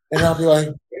 and I'll be like,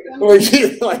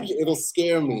 it'll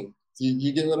scare me.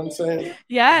 You get what I'm saying?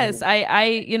 Yes,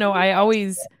 I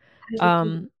always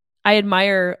I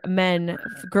admire men,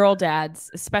 girl dads,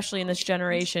 especially in this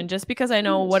generation, just because I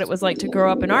know what it was like to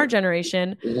grow up in our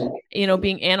generation,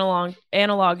 being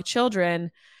analog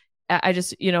children. I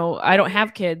just, I don't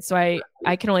have kids, so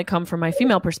I can only come from my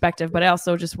female perspective, but I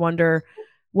also just wonder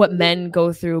what men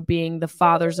go through being the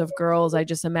fathers of girls. I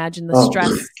just imagine the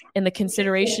stress and the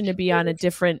consideration to be on a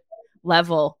different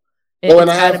level. It's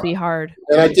got to be hard.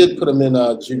 And I did put them in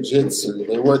jiu-jitsu.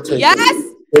 They were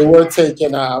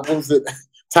taking, what was it?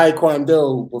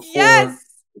 Taekwondo before,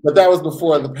 but that was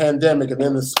before the pandemic, and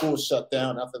then the school shut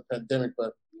down after the pandemic.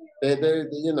 But they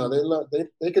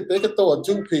could throw a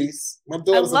 2-piece. I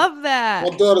love that.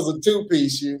 My daughter's a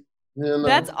 2-piece. You know,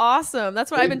 that's awesome. That's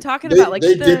what I've been talking about. Like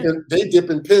they dip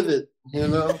and pivot.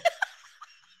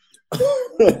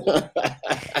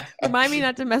 Remind me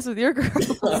not to mess with your girls.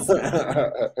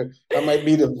 I might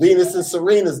be the Venus and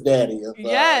Serena's daddy.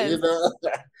 Yes.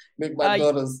 Make my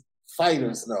daughters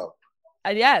fighters now.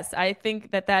 Yes, I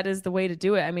think that is the way to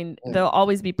do it. I mean, they'll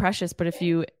always be precious, but if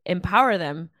you empower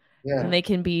them, then they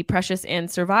can be precious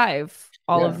and survive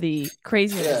all of the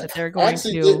craziness that they're going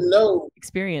to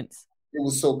experience. It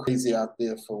was so crazy out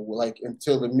there for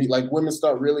until women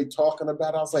start really talking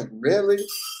about it. I was like, really?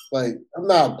 Like, I'm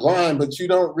not blind, but you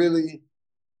don't really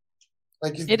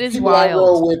it is people wild. I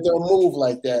roll with don't move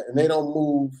like that, and they don't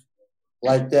move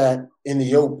like that in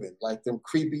the open. Like them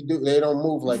creepy dudes, they don't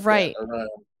move like that around.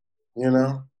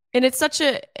 And it's such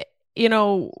a,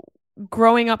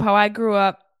 growing up how I grew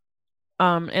up,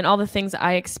 and all the things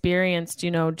I experienced,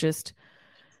 just,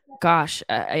 gosh,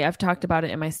 I've talked about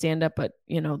it in my stand-up, but,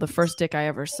 the first dick I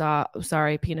ever saw,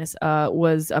 penis,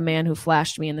 was a man who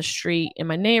flashed me in the street in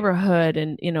my neighborhood.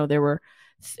 And, there were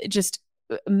just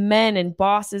men and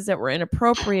bosses that were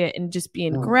inappropriate and just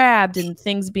being grabbed and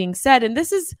things being said. And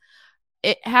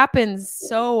it happens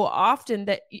so often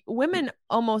that women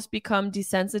almost become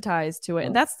desensitized to it.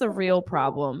 And that's the real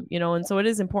problem, and so it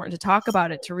is important to talk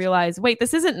about it, to realize, wait,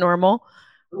 this isn't normal.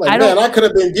 I could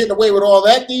have been getting away with all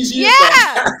that these years.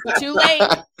 Yeah. Too late,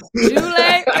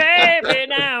 baby.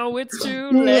 Now it's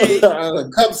too late.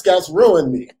 The Cub Scouts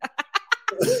ruined me.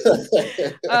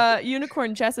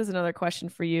 Unicorn Chess is another question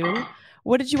for you.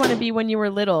 What did you want to be when you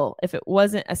were little? If it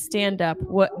wasn't a stand-up,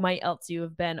 what might else you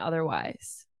have been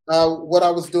otherwise? What I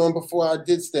was doing before I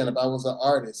did stand-up, I was an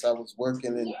artist. I was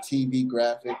working in TV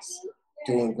graphics,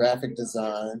 doing graphic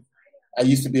design. I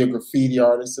used to be a graffiti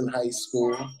artist in high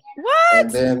school. What? And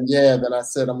then I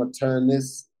said, I'm going to turn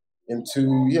this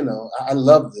into, I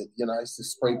loved it. I used to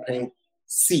spray paint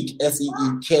Seek,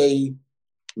 SEEK.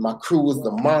 My crew was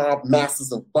the Mob,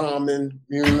 Masters of Bombing,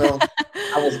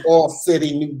 I was all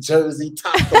city, New Jersey,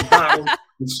 top to bottom.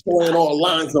 Showing all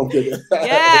lines on it.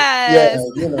 Yes.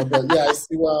 But I used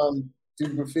to do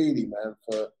graffiti, man.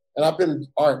 And I've been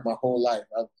art my whole life.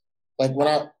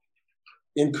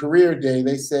 In career day,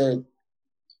 they said,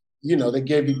 they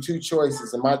gave you 2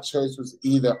 choices, and my choice was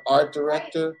either art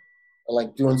director or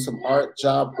doing some art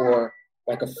job, or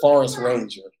a forest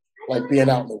ranger, being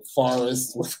out in the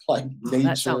forest with nature.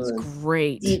 That sounds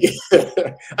great.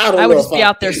 I would just be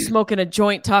out there smoking a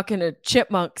joint, talking to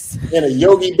chipmunks in a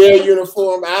Yogi Bear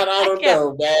uniform. I don't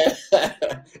know,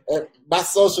 man. My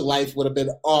social life would have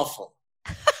been awful.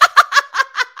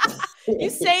 You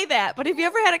say that, but have you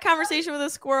ever had a conversation with a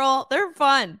squirrel? They're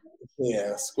fun.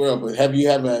 Yeah, squirrel. But have you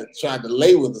ever tried to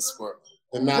lay with a squirrel?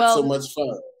 They're not so much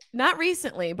fun. Not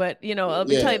recently, but let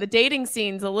me tell you, the dating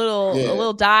scene's a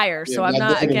little dire. So I'm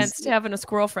not against having a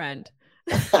squirrel friend.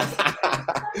 A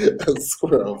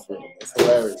squirrel friend. That's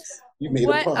hilarious. You made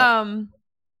a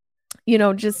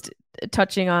point. Just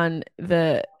touching on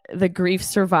the the grief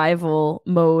survival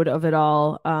mode of it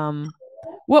all.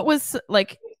 What was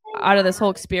like out of this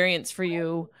whole experience for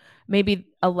you, maybe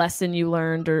a lesson you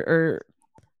learned or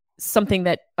something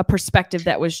a perspective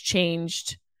that was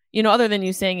changed, other than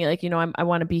you saying like, I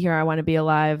want to be here, I want to be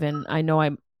alive, and I know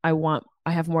I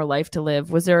have more life to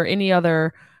live. Was there any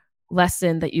other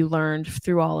lesson that you learned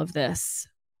through all of this?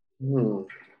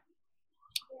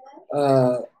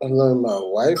 I learned my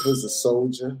wife was a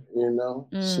soldier,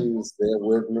 She was there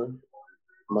with me.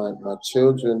 My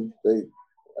children,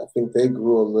 I think they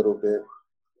grew a little bit.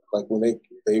 Like when they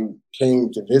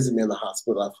came to visit me in the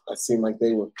hospital, I seemed like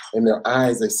they were, in their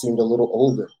eyes, they seemed a little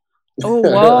older. Oh,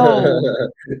 whoa.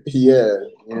 Yeah.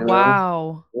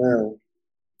 Wow. Yeah.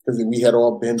 Because we had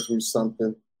all been through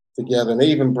something together. And they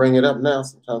even bring it up now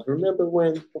sometimes. Remember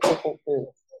when?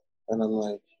 And I'm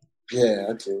like, yeah,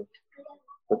 I do.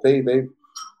 But they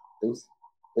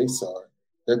saw it.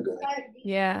 They're good.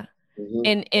 Yeah.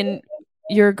 And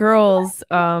your girls,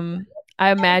 I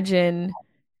imagine,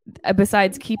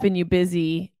 besides keeping you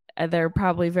busy, they're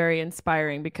probably very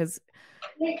inspiring because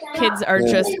kids are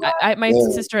just, my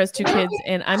sister has 2 kids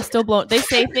and I'm still blown. They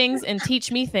say things and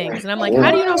teach me things. And I'm like,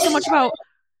 how do you know so much about,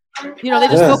 they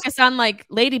just focus on like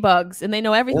ladybugs and they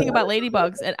know everything about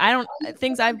ladybugs. And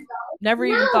things I've never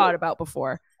even thought about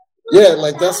before. Yeah,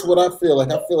 like that's what I feel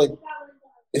like. I feel like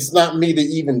it's not me to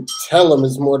even tell them.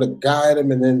 It's more to guide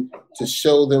them and then to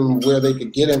show them where they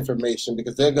could get information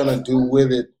because they're going to do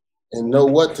with it and know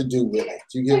what to do with it.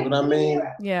 Do you get what I mean?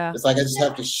 Yeah. It's like I just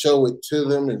have to show it to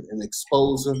them and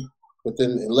expose them, but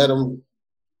then let them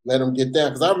get down.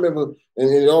 Because I remember, and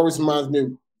it always reminds me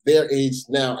of their age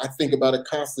now. I think about it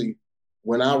constantly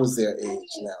when I was their age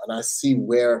now. And I see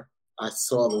where I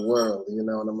saw the world, and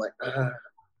I'm like,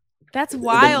 That's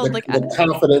wild. The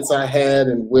confidence I had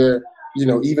and where,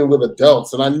 even with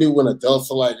adults. And I knew when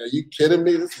adults are like, are you kidding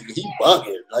me? He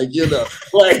bugging. Like,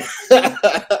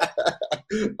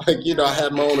 I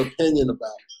had my own opinion about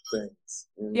things.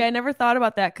 Yeah, I never thought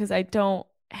about that because I don't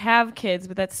have kids,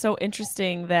 but that's so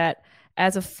interesting that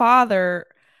as a father,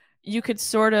 you could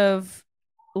sort of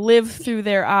live through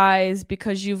their eyes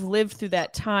because you've lived through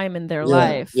that time in their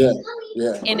life. Yeah.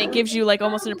 And it gives you like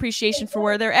almost an appreciation for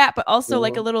where they're at, but also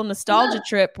like a little nostalgia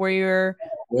trip where you're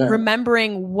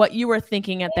remembering what you were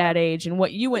thinking at that age and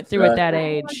what you went through at that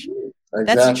age. Exactly.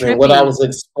 That's trippy. What I was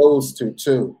exposed to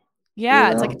too.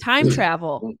 Yeah, it's like a time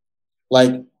travel.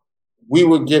 Like we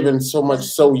were given so much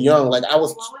so young. Like I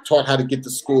was taught how to get to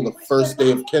school the first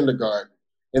day of kindergarten.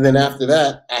 And then after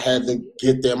that, I had to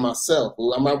get there myself.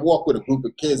 I might walk with a group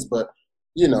of kids, but,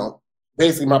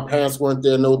 basically my parents weren't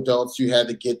there, no adults. You had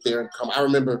to get there and come. I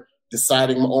remember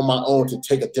deciding on my own to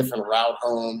take a different route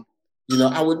home.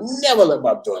 I would never let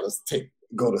my daughters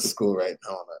go to school right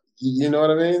now. You know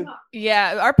what I mean?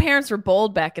 Yeah, our parents were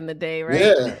bold back in the day, right?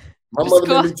 Yeah. My mother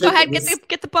made me take go ahead,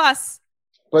 get the bus.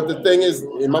 But the thing is,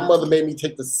 my mother made me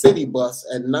take the city bus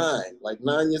at 9. Like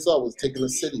 9 years old, I was taking the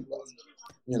city bus.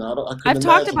 I've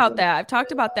talked about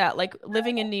that. Like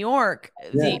living in New York,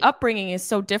 the upbringing is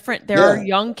so different. There are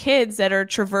young kids that are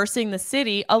traversing the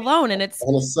city alone, and it's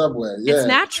on the subway. It's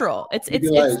natural. It's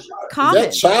common.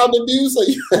 Is that child abuse?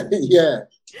 Yeah.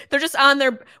 They're just on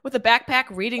there with a backpack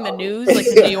reading the news, like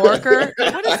the New Yorker.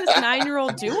 What is this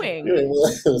 9-year-old doing?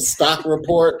 Stock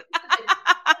report.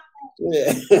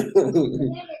 Yeah.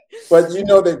 But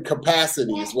the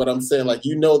capacity is what I'm saying. Like,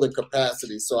 the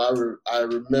capacity. So I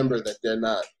remember that they're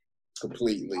not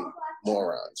completely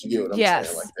morons. You get what I'm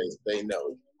saying? Like they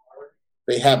know.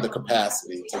 They have the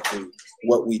capacity to do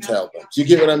what we tell them. Do you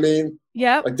get what I mean?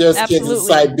 Yeah. Like there's kids in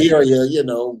Siberia,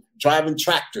 driving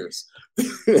tractors.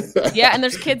 Yeah, and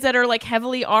there's kids that are like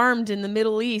heavily armed in the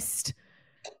Middle East.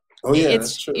 Oh yeah,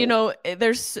 that's true.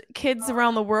 There's kids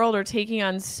around the world are taking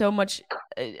on so much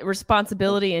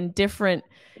responsibility in different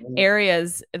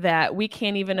areas that we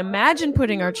can't even imagine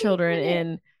putting our children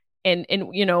in. And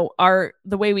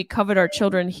the way we covet our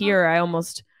children here,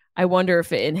 I wonder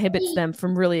if it inhibits them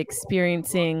from really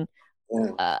experiencing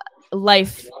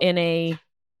life in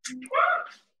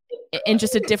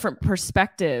just a different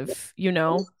perspective.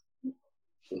 Yeah.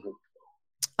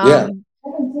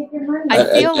 I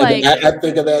feel like I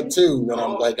think of that too. And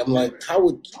I'm like, how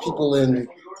would people in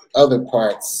other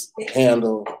parts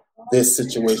handle this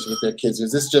situation with their kids?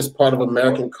 Is this just part of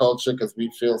American culture because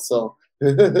we feel so?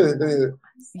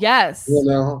 Yes.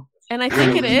 And I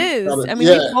think it is. I mean,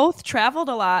 we both traveled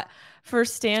a lot for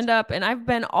stand-up, and I've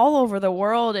been all over the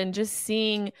world and just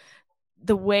seeing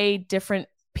the way different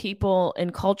people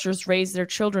and cultures raise their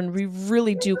children. We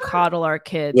really do coddle our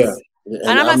kids. Yeah.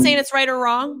 And I'm not saying it's right or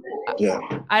wrong. Yeah.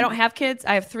 I don't have kids.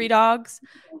 I have 3 dogs.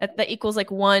 That equals like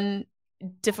 1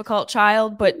 difficult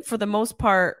child, but for the most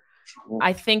part,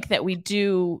 I think that we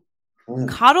do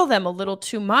coddle them a little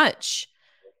too much.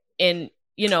 And,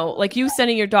 you know, like you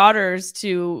sending your daughters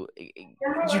to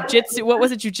jujitsu. What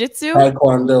was it? Jujitsu?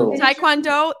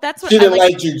 Taekwondo. That's what she didn't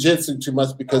like jujitsu too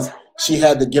much because she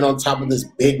had to get on top of this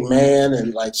big man,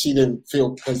 and like she didn't feel,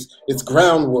 because it's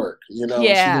groundwork, you know.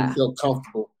 Yeah. She didn't feel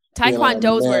comfortable.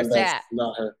 Taekwondo's where it's at.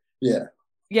 Not her. Yeah.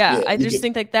 Yeah, I just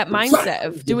think like that mindset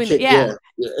of doing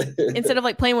instead of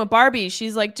like playing with Barbie,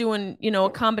 she's like doing, you know, a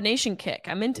combination kick.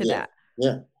 I'm into that.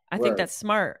 Yeah. I think that's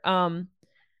smart.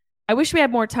 I wish we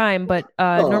had more time, but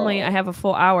normally I have a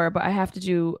full hour, but I have to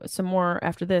do some more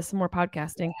after this, some more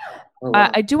podcasting.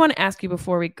 I do want to ask you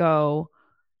before we go,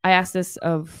 I asked this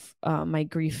of my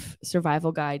grief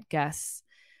survival guide guests.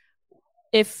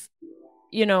 If,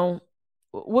 you know,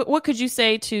 what could you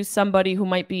say to somebody who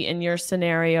might be in your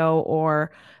scenario,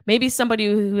 or maybe somebody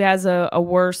who has a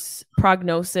worse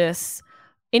prognosis,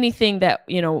 anything that,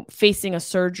 you know, facing a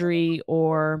surgery,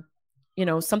 or, you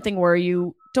know, something where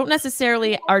you don't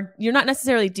necessarily you're not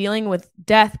necessarily dealing with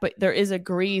death, but there is a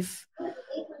grief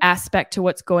aspect to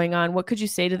what's going on. What could you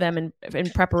say to them in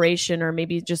preparation, or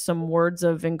maybe just some words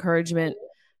of encouragement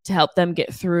to help them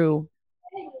get through?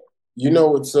 You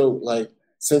know, it's so like,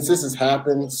 since this has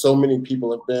happened, so many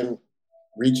people have been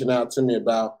reaching out to me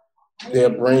about their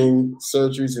brain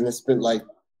surgeries. And it's been like,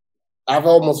 I've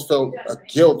almost felt a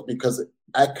guilt because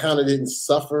I kind of didn't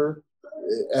suffer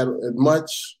as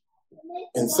much.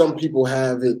 And some people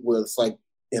have it where it's like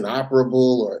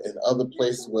inoperable, or in other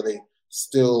places where they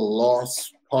still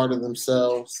lost part of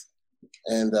themselves.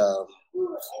 And I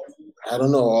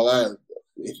don't know,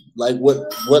 like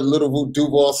what Little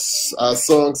Duval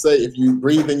song say, if you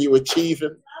breathe and you achieve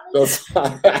it. All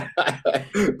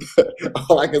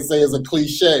I can say is a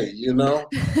cliche, you know?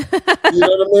 You know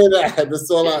what I mean?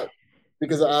 That's all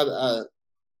because I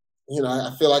you know,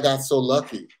 I feel I got so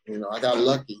lucky, you know, I got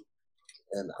lucky.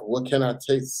 And what can I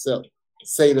say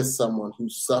to someone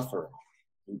who's suffering?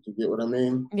 You get what I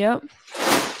mean? Yep.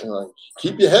 And like,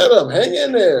 keep your head up, hang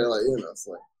in there. Like, you know, it's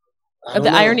like,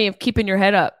 irony of keeping your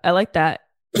head up. I like that.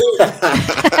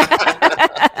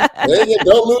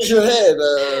 Don't lose your head.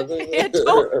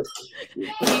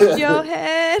 Keep your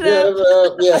head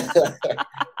up. Yeah.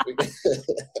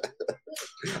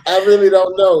 I really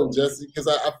don't know, Jesse, because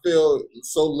I feel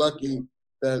so lucky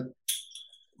that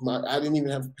I didn't even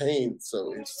have pain,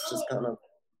 so it's just kind of.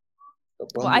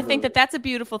 Well, I think that's a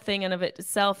beautiful thing in of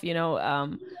itself. You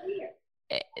know,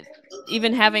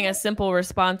 even having a simple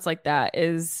response like that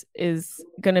is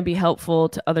going to be helpful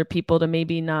to other people to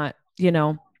maybe not, you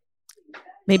know,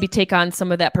 maybe take on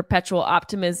some of that perpetual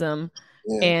optimism,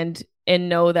 and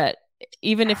know that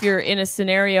even if you're in a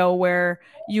scenario where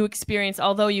you experience,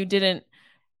 although you didn't,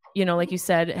 you know, like you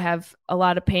said, have a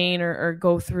lot of pain or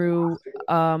go through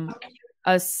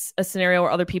a scenario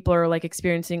where other people are like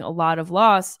experiencing a lot of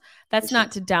loss, that's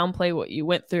not to downplay what you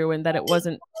went through and that it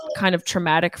wasn't kind of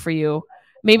traumatic for you.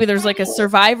 Maybe there's like a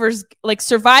survivor's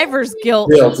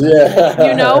guilt,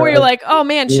 you know, where you're like, oh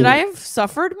man, should I have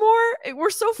suffered more? We're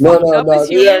so fucked up as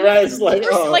humans. Yeah, right. It's like,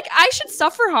 like, I should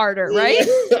suffer harder, right?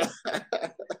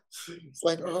 It's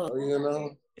like,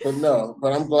 you know,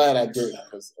 but I'm glad I did,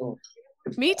 because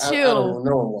me too. No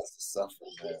one wants to suffer,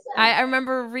 man. I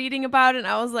remember reading about it, and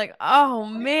I was like, oh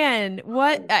man,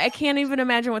 what? I can't even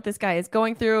imagine what this guy is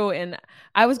going through. And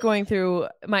I was going through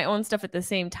my own stuff at the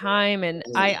same time. And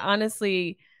I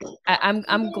honestly,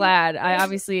 I'm glad. I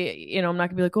obviously, you know, I'm not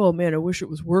gonna be like, oh man, I wish it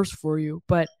was worse for you.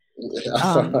 But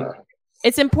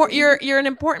it's important. You're an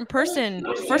important person,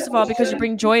 first of all, because you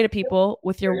bring joy to people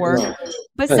with your work.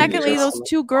 But secondly, those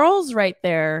two girls right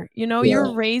there, you know,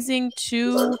 you're raising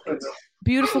two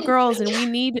beautiful girls, and we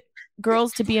need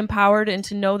girls to be empowered and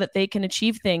to know that they can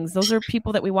achieve things. Those are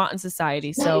people that we want in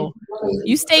society. So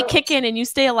you stay kicking and you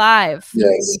stay alive.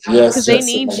 Yes, because they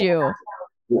need you.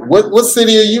 What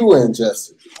city are you in,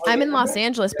 Jesse? I'm in Los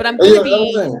Angeles, but I'm gonna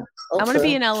be I'm gonna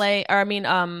be in LA, or I mean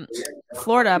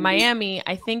Florida, Miami,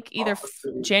 I think either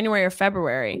January or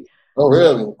February. Oh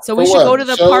really? So we should go to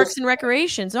the Parks and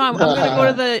Recreations. No, I'm gonna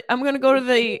go to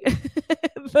the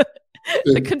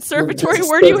the conservatory.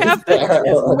 Where do you have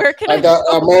the? Where can I got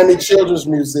Miami Children's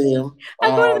Museum.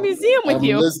 I'll go to the museum with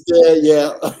you.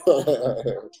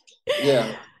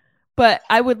 Yeah. But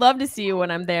I would love to see you when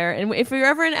I'm there. And if you're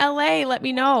ever in LA, let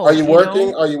me know. Are you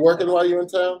working? Are you working while you're in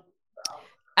town?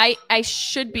 I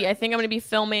should be. I think I'm going to be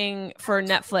filming for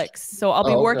Netflix. So I'll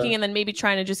be working and then maybe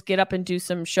trying to just get up and do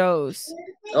some shows.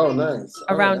 Oh, nice.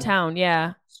 Around town.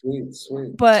 Yeah.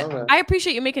 Sweet. But I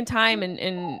appreciate you making time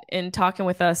and talking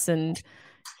with us and,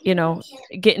 you know,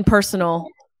 getting personal.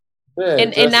 Yeah,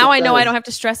 and now I know I don't have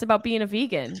to stress about being a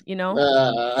vegan, you know?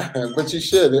 But you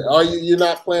should. Are you're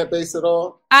not plant-based at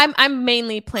all? I'm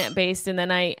mainly plant-based, and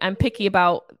then I'm picky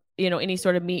about, any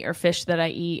sort of meat or fish that I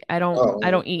eat. I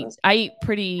don't eat. I eat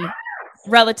pretty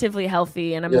relatively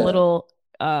healthy, and I'm a little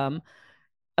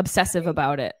obsessive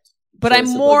about it. But I'm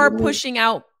more pushing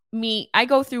out meat. I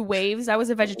go through waves. I was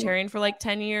a vegetarian for like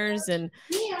 10 years and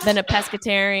then a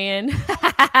pescatarian,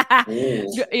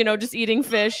 just eating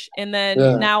fish. And then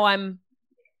now I'm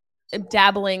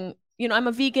dabbling, I'm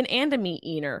a vegan and a meat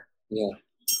eater. Yeah.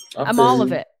 I'm all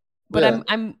of it, but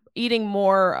I'm eating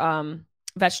more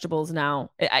vegetables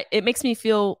now. It makes me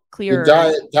feel clearer.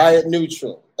 Diet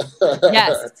neutral.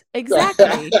 Yes,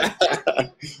 exactly.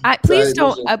 Please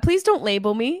don't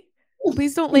label me.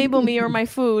 Please don't label me or my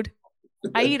food.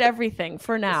 I eat everything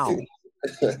for now.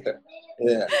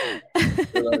 Yeah.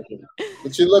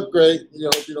 But you look great.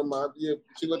 If you don't mind. You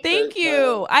look Thank great.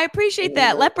 you. I appreciate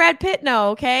that. Let Brad Pitt know,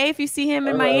 okay? If you see him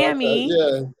in Miami. I'm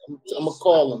going to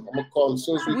call him. As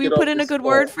soon as we put in a good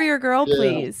word for your girl,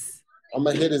 please? I'm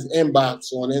going to hit his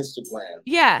inbox on Instagram.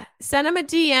 Yeah. Send him a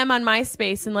DM on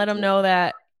MySpace and let him know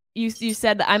that you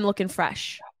said that I'm looking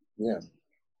fresh. Yeah.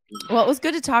 Well, it was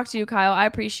good to talk to you, Kyle. I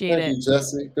appreciate it. Thank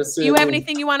you, Jesse. Do you have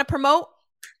anything you want to promote?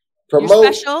 Your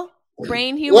special?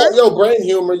 Brain humor? Well, Brain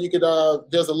Humor. You could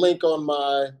there's a link on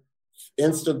my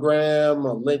Instagram,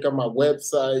 a link on my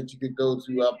website. You could go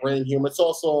to Brain Humor. It's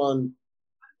also on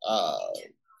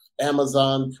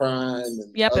Amazon Prime.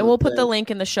 And we'll put the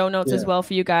link in the show notes as well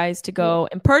for you guys to go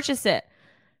and purchase it.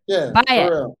 Yeah, buy it.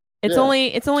 Real. It's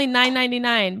only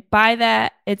 $9.99. Buy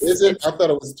that. Is it? I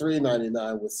thought it was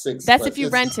 $3.99 with $6. That's if you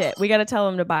rent it. We got to tell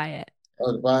them to buy it.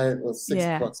 Oh, to buy it was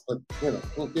 $6, but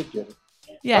we'll get it.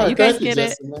 Yeah, you guys get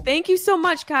it. Thank you so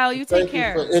much, Kyle. You take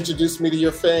care. Thank you for introducing me to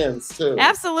your fans too.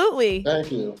 Absolutely.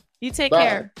 Thank you. You take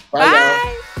care.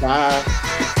 Bye. Bye.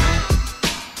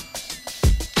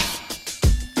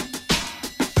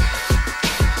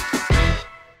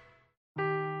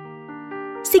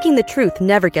 Seeking the truth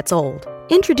never gets old.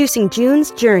 Introducing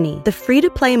June's Journey, the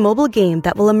free-to-play mobile game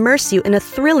that will immerse you in a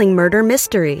thrilling murder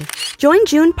mystery. Join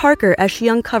June Parker as she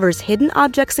uncovers hidden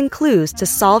objects and clues to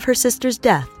solve her sister's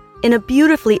death in a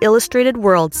beautifully illustrated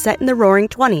world set in the Roaring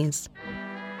 '20s.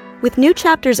 With new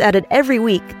chapters added every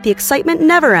week, the excitement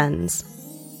never ends.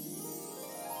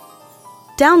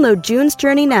 Download June's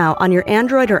Journey now on your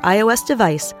Android or iOS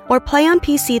device, or play on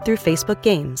PC through Facebook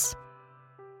Games.